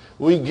surgery.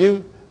 We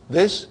give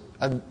this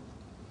a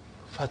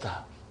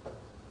fatha.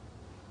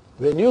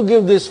 When you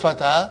give this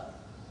fatha,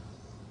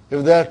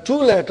 if there are two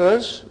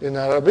letters in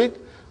Arabic,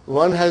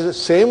 one has the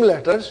same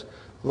letters,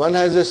 one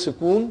has a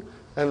sukun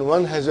and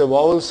one has a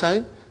vowel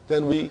sign,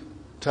 then we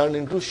turn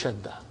into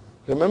shadda.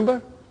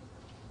 Remember?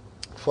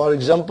 For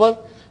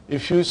example,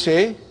 if you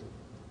say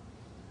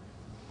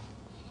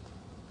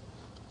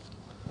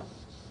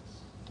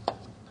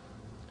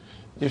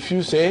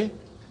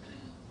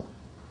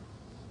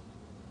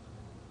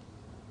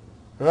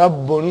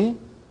Rabbun,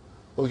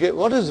 okay,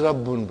 what is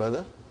Rabbun,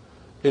 brother?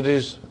 It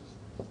is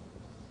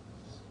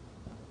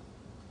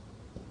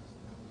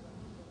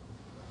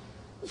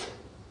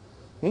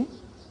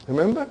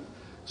remember?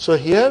 So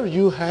here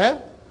you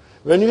have,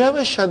 when you have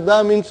a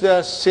shadda, means they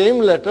are same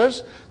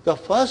letters, the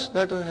first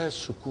letter has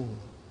sukun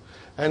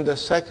and the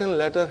second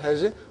letter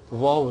has a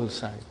vowel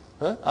sign.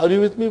 Huh? Are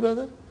you with me,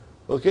 brother?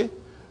 Okay?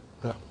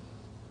 Yeah.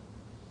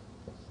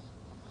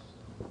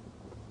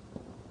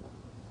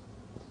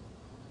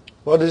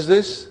 What is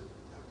this?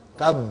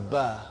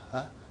 Tabba.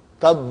 Huh?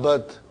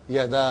 Tabbat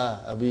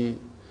yada abi.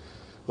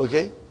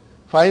 Okay?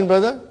 Fine,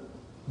 brother?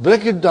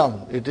 Break it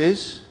down. It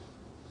is.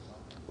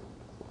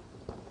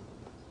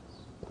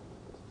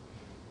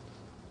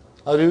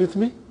 Are you with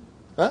me?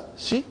 Huh?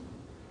 See?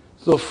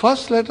 So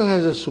first letter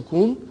has a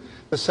sukun,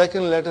 the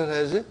second letter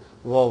has a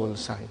vowel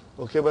sign.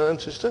 Okay, brother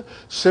and sister?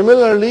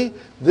 Similarly,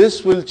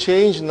 this will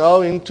change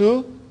now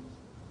into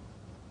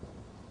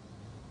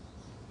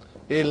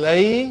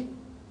Ilai.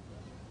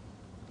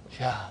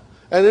 Yeah.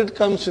 And it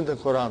comes in the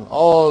Qur'an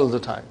all the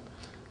time.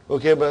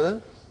 Okay,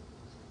 brother?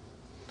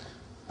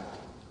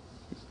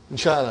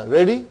 Inshallah.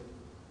 Ready?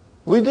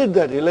 We did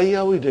that.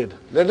 Ilayya we did.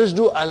 Let us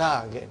do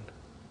Allah again.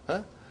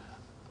 Huh?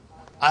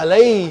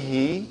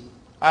 Alayhi,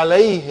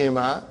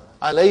 alayhima,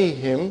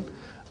 alayhim,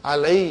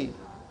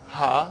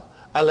 alayha,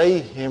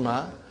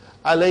 alayhima,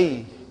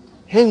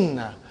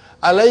 alayhinna,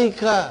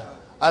 alayka,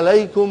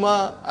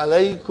 alaykuma,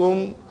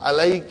 alaykum,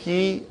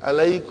 alayki,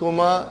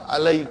 alaykuma,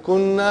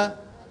 alaykunna,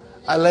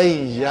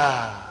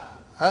 alayya,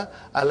 huh?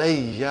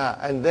 Alayya,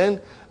 and then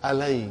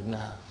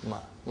alayna,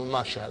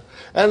 mashallah.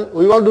 And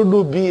we want to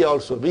do B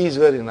also. B is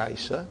very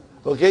nice. Huh?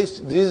 Okay,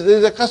 this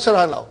is a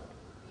kasra now.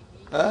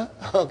 Huh?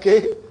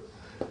 Okay.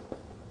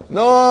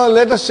 No,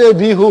 let us say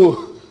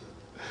bihu.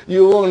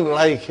 You won't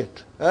like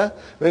it. Huh?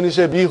 When you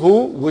say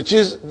bihu, which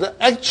is the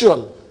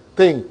actual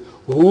thing,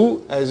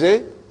 hu as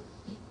a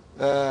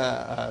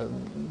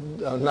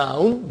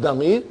noun,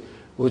 damir,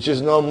 which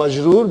is now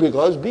majroor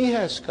because B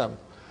has come.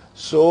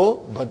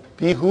 So, but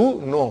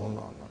bihu,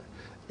 no.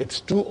 It's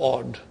too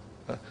odd.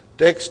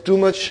 Takes too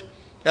much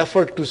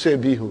effort to say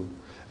bihu.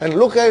 And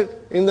look at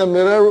in the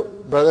mirror,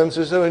 brother and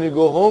sister, when you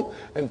go home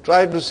and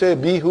try to say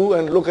bihu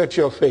and look at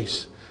your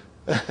face.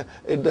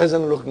 It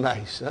doesn't look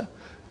nice. Huh?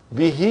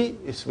 Bihi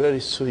is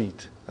very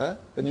sweet. Huh?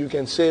 And you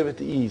can say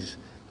with ease,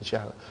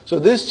 inshallah. So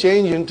this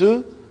change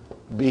into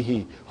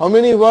bihi. How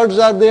many words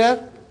are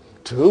there?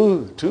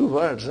 Two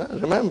words. Huh?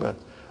 Remember.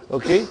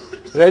 Okay.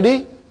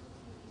 Ready?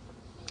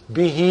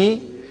 Bihi,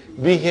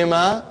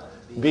 bihima,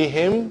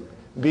 bihim,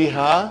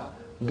 biha,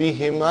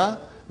 bihima,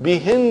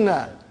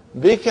 bihinna,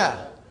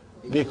 bika,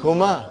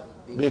 bikuma,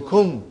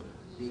 bikum,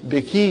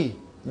 biki,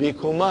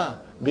 bikuma,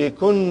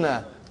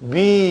 bikunna,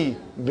 Bi,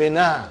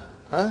 bina.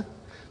 Huh?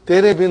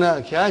 Tere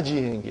bina kya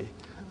jiyenge?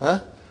 Huh?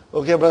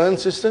 Okay, brothers and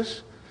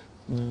sisters?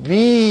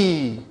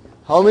 B.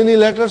 How many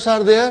letters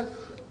are there?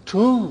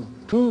 Two.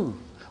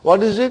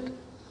 What is it?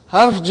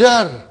 Harf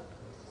jar.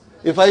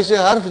 If I say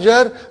harf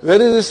jar,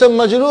 where is ism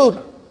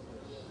majroor?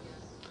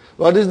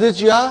 What is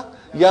this ya?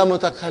 Ya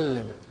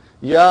mutakallim.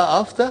 Ya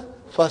of the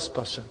first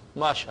person.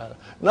 MashaAllah.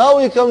 Now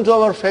we come to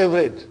our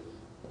favorite.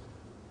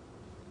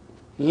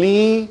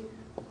 Li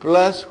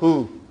plus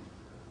hu.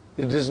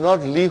 It is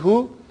not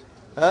lihu,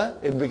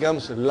 it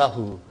becomes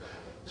lahu.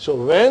 So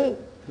when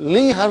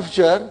li harf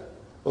jar,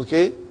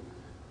 okay,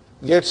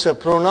 gets a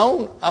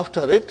pronoun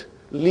after it,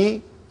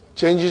 li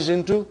changes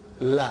into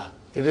la.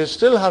 It is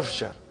still harf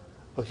jar.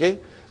 Okay,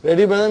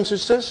 ready, brothers and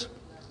sisters?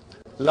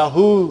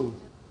 Lahu.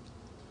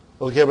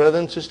 Okay, brothers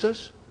and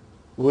sisters,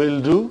 we'll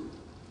do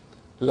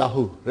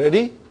lahu.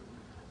 Ready?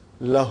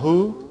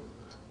 Lahu,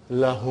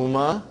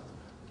 lahuma,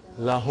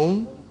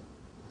 lahum,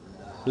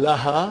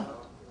 laha,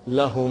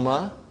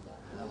 lahuma,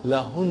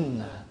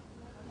 lahunna,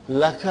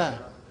 laka,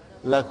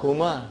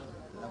 lakuma,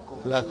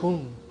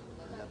 lakum,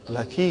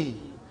 laki,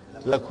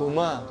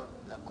 lakuma,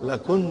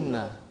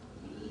 lakunna,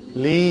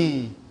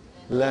 li,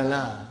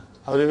 lana.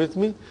 Are you with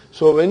me?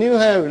 So when you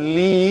have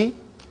li,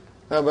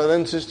 brothers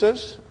and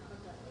sisters,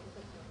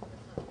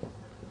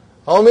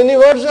 how many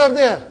words are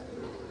there?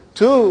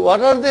 Two.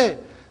 What are they?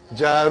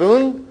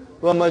 Jarun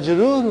wa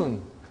majrurun.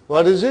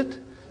 What is it?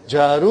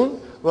 Jarun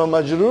wa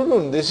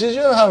majrurun. This is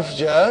your harf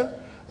jar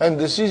and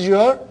this is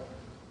your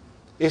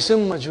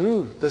ism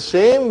majrur. The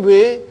same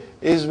way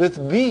is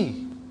with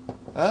B.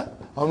 Huh?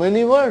 How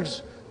many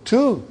words?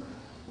 2.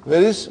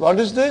 What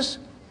is this?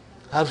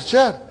 Harf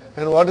jar.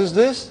 And what is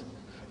this?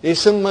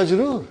 Ism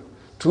majrur.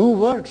 2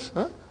 words.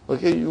 Huh?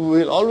 Okay, you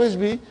will always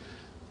be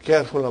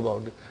careful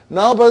about it.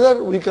 Now,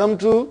 brother, we come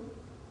to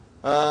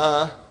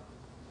our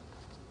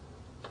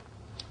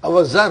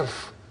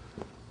zarf.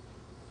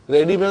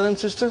 Ready, brothers and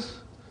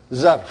sisters?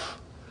 Zarf.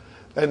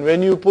 And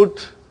when you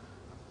put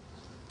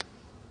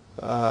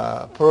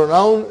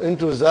pronoun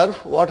into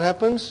zarf, what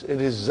happens?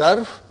 It is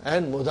zarf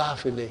and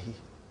mudaf ilayhi.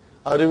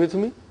 Are you with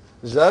me?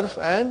 Zarf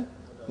and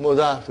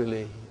mudaf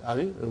ilayhi. Are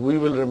you? We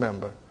will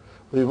remember.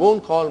 We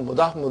won't call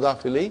mudaf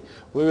ilayhi.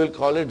 We will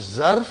call it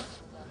zarf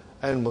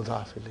and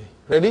mudaf ilayhi.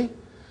 Ready?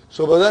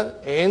 So, brother,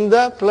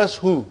 inda plus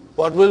who?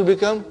 What will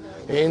become?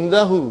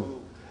 Indahu,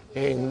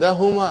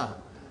 indahuma,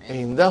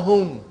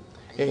 indahum,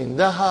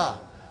 indaha,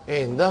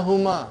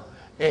 indahuma,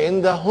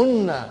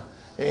 indahunna,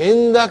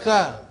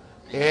 indaka,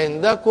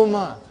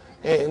 indakuma,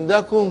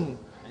 indakum,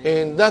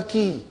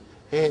 indaki,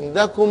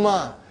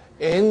 indakuma,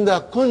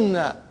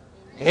 indakunna,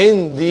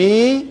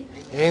 indi,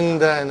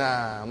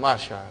 indana.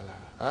 MashaAllah.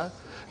 Huh?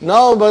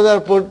 Now, brother,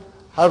 put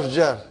harf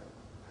jar.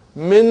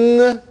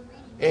 Min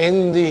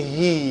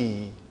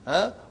indihi.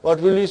 Huh? What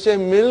will you say?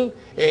 Mil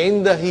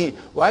indahi.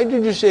 Why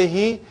did you say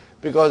he?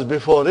 Because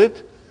before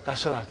it,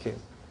 kasra came.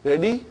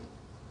 Ready?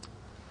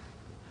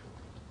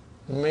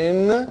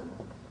 Min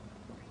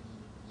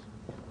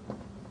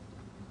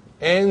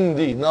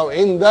indi. Now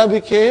inda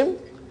became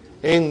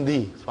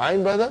indi.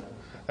 Fine, brother?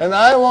 And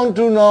I want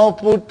to now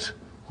put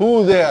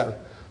who there.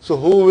 So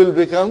who will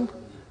become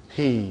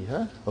he?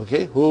 Huh?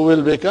 Okay, who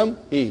will become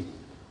he?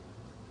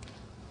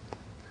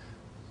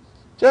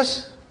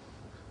 Just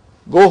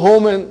go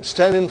home and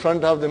stand in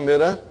front of the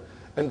mirror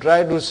and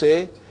try to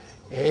say,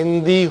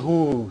 Hindi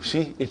who.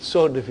 See, it's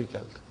so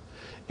difficult.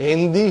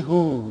 Hindi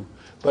who.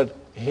 But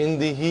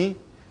Hindi he,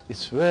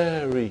 it's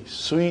very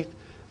sweet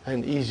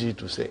and easy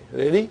to say.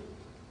 Ready?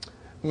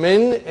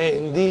 Min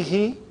Hindi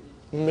he,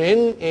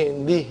 min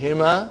Hindi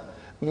hima,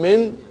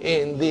 min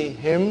Hindi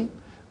him,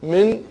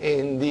 min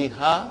Hindi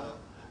ha,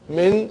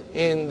 min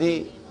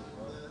Hindi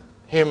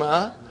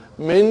hima,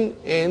 min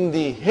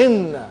Hindi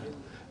hinna,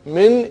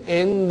 min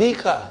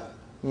Indika,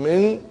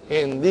 min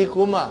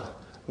indikuma,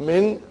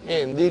 min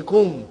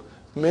indikum,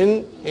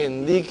 min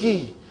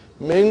indiki,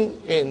 min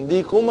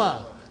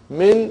indikuma,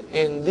 min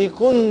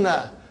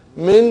indikunna,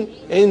 min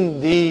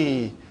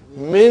indi,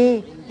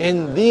 min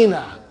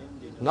indina.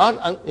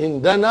 Not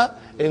indana,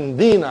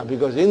 indina,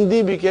 because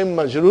indi became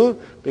majroor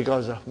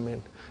because of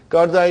min.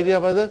 Got the idea,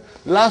 brother?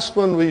 Last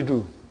one we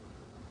do.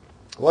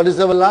 What is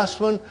our last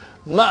one?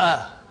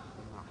 Ma'a.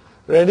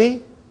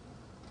 Ready?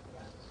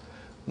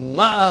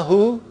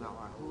 Ma'ahu,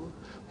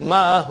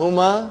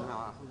 ma'ahuma,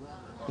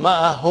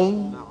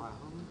 ma'ahum,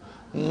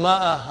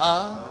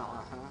 ma'aha,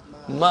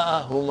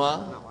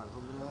 ma'ahuma,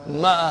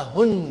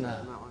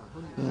 ma'ahunna,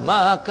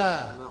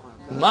 ma'aka,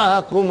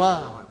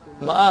 ma'akuma,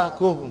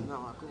 ma'akum,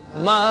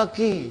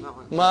 ma'aki,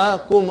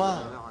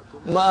 ma'akuma,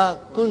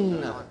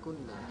 ma'akunna,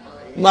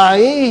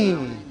 ma'i,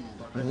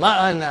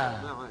 ma'ana,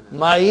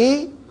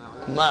 ma'i,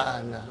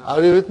 ma'ana.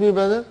 Are you with me,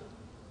 brother?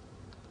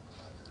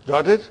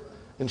 Got it?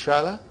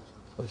 Inshallah?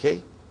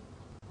 Okay.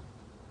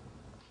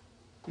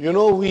 You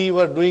know, we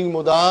were doing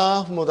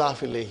mudaf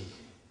ilayhi.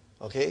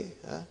 Okay?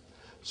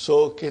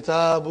 So,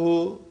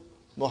 kitabu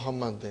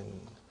Muhammadin,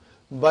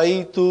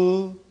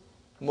 baitu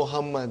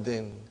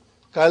Muhammadin,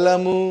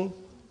 kalamu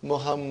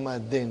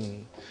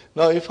Muhammadin.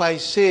 Now, if I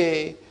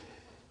say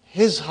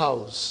his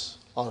house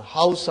or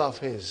house of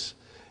his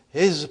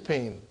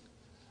pen,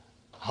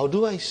 how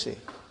do I say,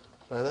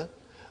 brother?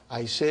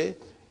 I say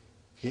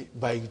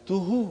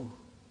baituhu,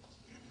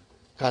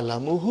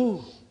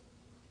 kalamuhu.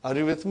 Are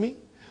you with me?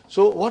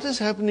 So what is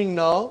happening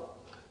now?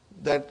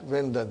 That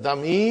when the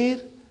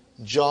damir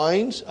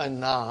joins a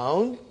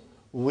noun,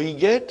 we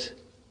get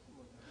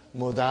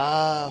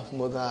mudaf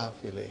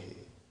ilayhi.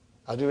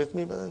 Are you with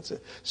me, brother?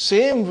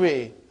 Same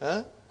way,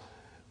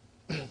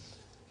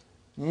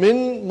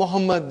 min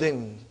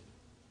Muhammadin.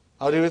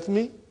 Are you with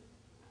me?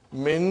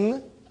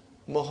 Min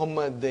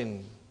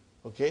Muhammadin.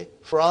 Okay?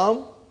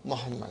 From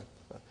Muhammad.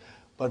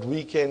 But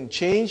we can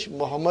change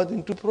Muhammad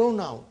into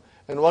pronoun.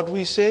 And what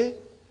we say?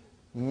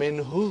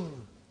 Minhu.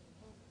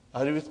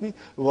 Are you with me?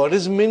 What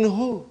is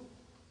minhu?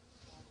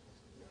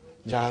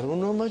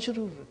 Jarun or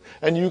majrur.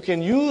 And you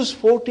can use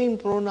 14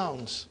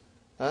 pronouns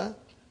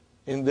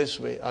in this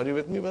way. Are you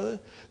with me, brother?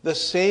 The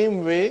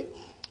same way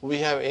we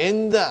have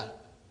inda.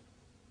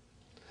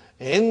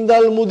 Inda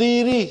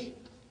al-mudiri,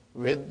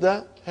 with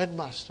the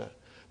headmaster.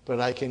 But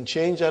I can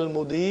change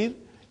al-mudir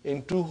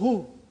into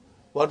who.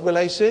 What will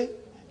I say?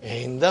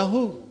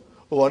 Indahu.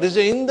 What is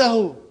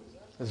indahu?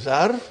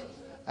 Zarf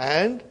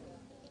and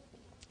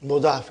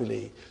mudaf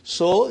ilayhi.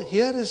 So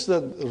here is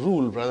the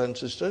rule, brothers and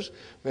sisters.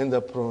 When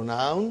the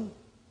pronoun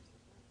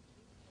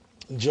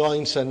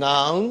joins a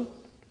noun,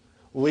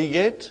 we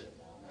get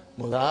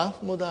mudaf,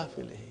 mudaf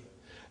ilayhi.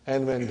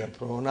 And when the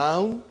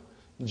pronoun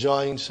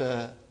joins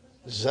a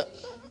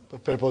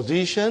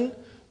preposition,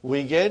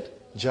 we get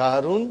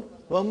jarun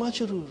wa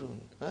majrurun.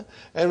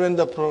 And when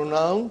the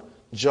pronoun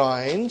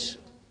joins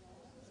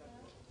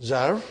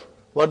zarf,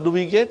 what do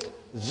we get?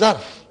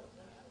 Zarf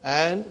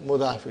and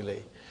mudaf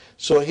ilayhi.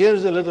 So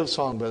here's a little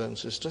song, brothers and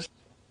sisters.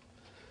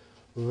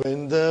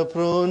 When the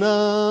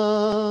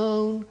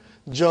pronoun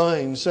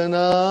joins a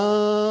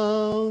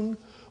noun,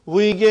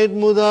 we get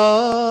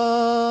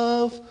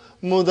mudaf,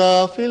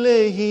 mudaf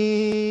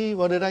ilayhi.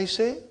 What did I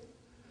say?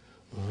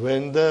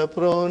 When the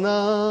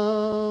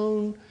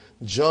pronoun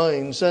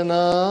joins a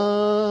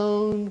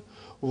noun,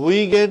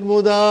 we get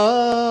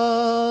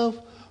mudaf,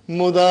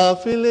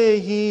 mudaf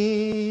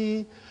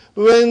ilayhi.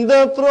 When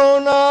the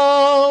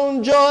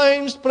pronoun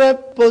joins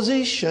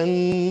preposition,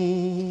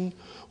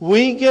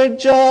 we get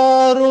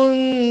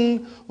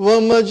jarun wa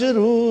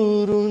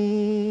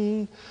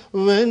majrurun.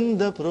 When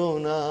the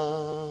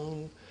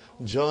pronoun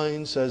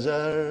joins a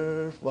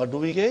zarf, what do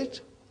we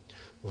get?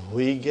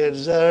 We get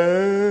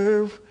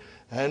zarf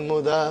and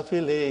mudaf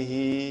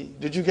ilayhi.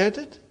 Did you get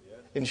it?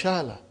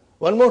 Inshallah.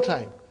 One more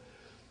time.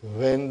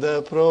 When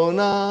the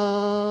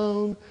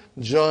pronoun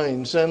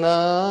joins a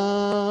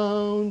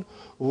noun,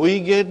 we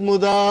get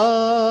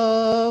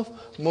mudaf,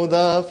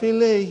 mudaf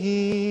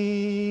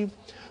ilayhi.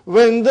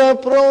 When the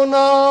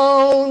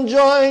pronoun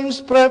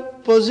joins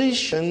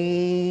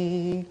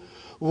preposition,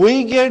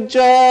 we get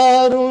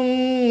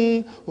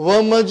jarun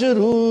wa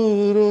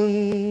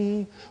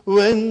majrurun.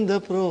 When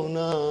the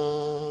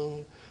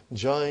pronoun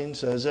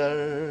joins a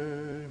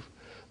zarf,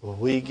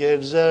 we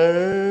get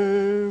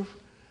zarf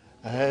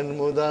and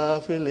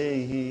mudaf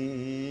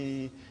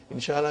ilayhi.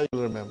 Inshallah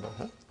you'll remember.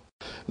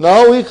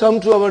 Now we come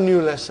to our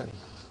new lesson.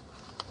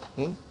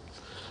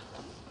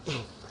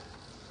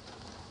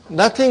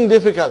 Nothing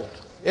difficult.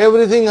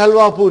 Everything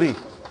halwa puri.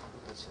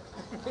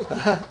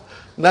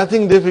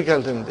 Nothing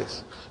difficult in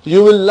this.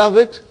 You will love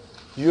it.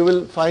 You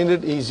will find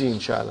it easy,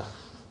 inshallah.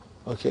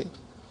 Okay.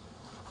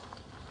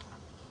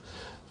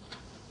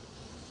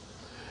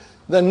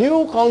 The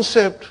new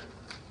concept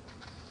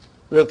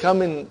will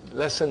come in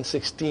lesson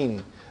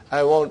 16.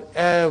 I want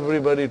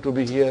everybody to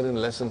be here in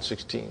lesson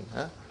 16.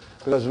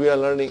 Because we are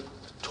learning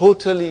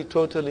totally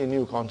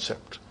new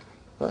concept.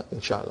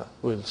 Inshallah,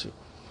 we'll see.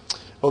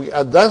 Okay,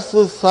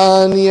 Ad-Darsu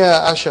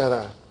Thaniya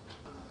Ashara.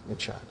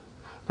 Inshallah.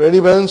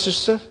 Ready, brother and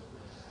sister?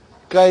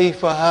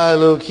 Kaifa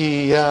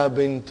haluki ya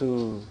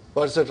bintu.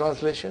 What's the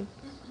translation?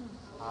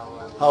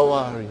 How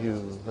are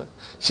you?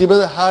 See,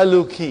 brother,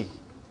 haluki.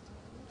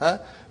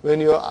 When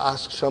you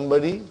ask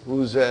somebody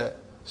who's a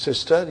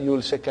sister, you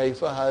will say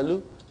Kaifa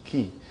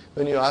haluki.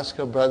 When you ask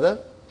a brother,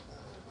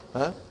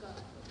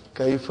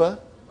 Kaifa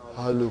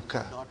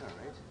haluka.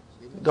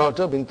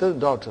 Daughter, bintu,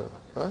 daughter.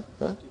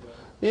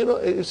 You know,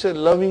 it's a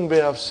loving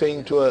way of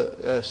saying to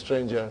a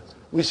stranger.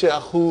 We say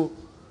akhu,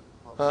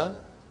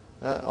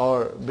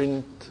 or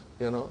bint,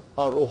 you know,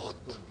 or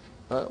ukht.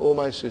 Oh,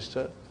 my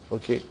sister.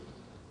 Okay.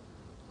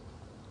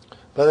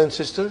 Brothers and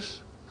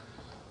sisters.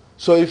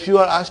 So if you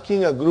are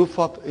asking a group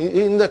of,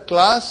 in the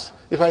class,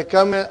 if I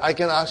come and I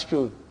can ask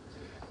you,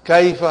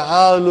 Kaifa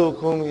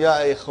halukum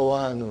ya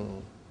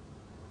ikhwanu.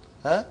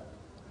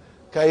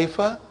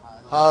 Kaifa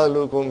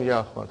halukum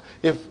ya ikhwan.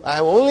 If I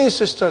have only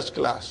sisters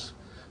class,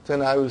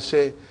 then I will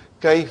say,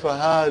 Kaifa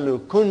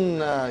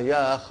halukunna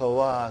ya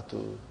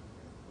akhawatu.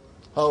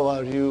 How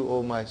are you,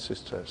 O my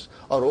sisters,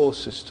 or O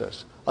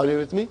sisters? Are you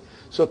with me?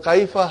 So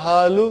Kaifa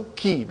halu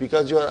ki,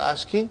 because you are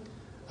asking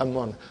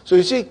Ammon. So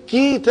you see,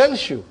 ki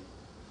tells you,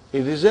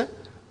 it is a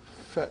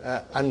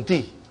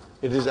auntie.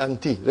 It is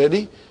auntie.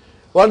 Ready?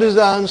 What is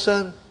the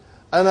answer?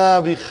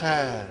 Ana bi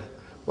khair.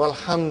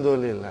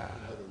 Walhamdulillah.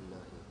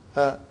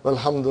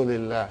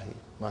 Walhamdulillahi.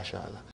 MashaAllah.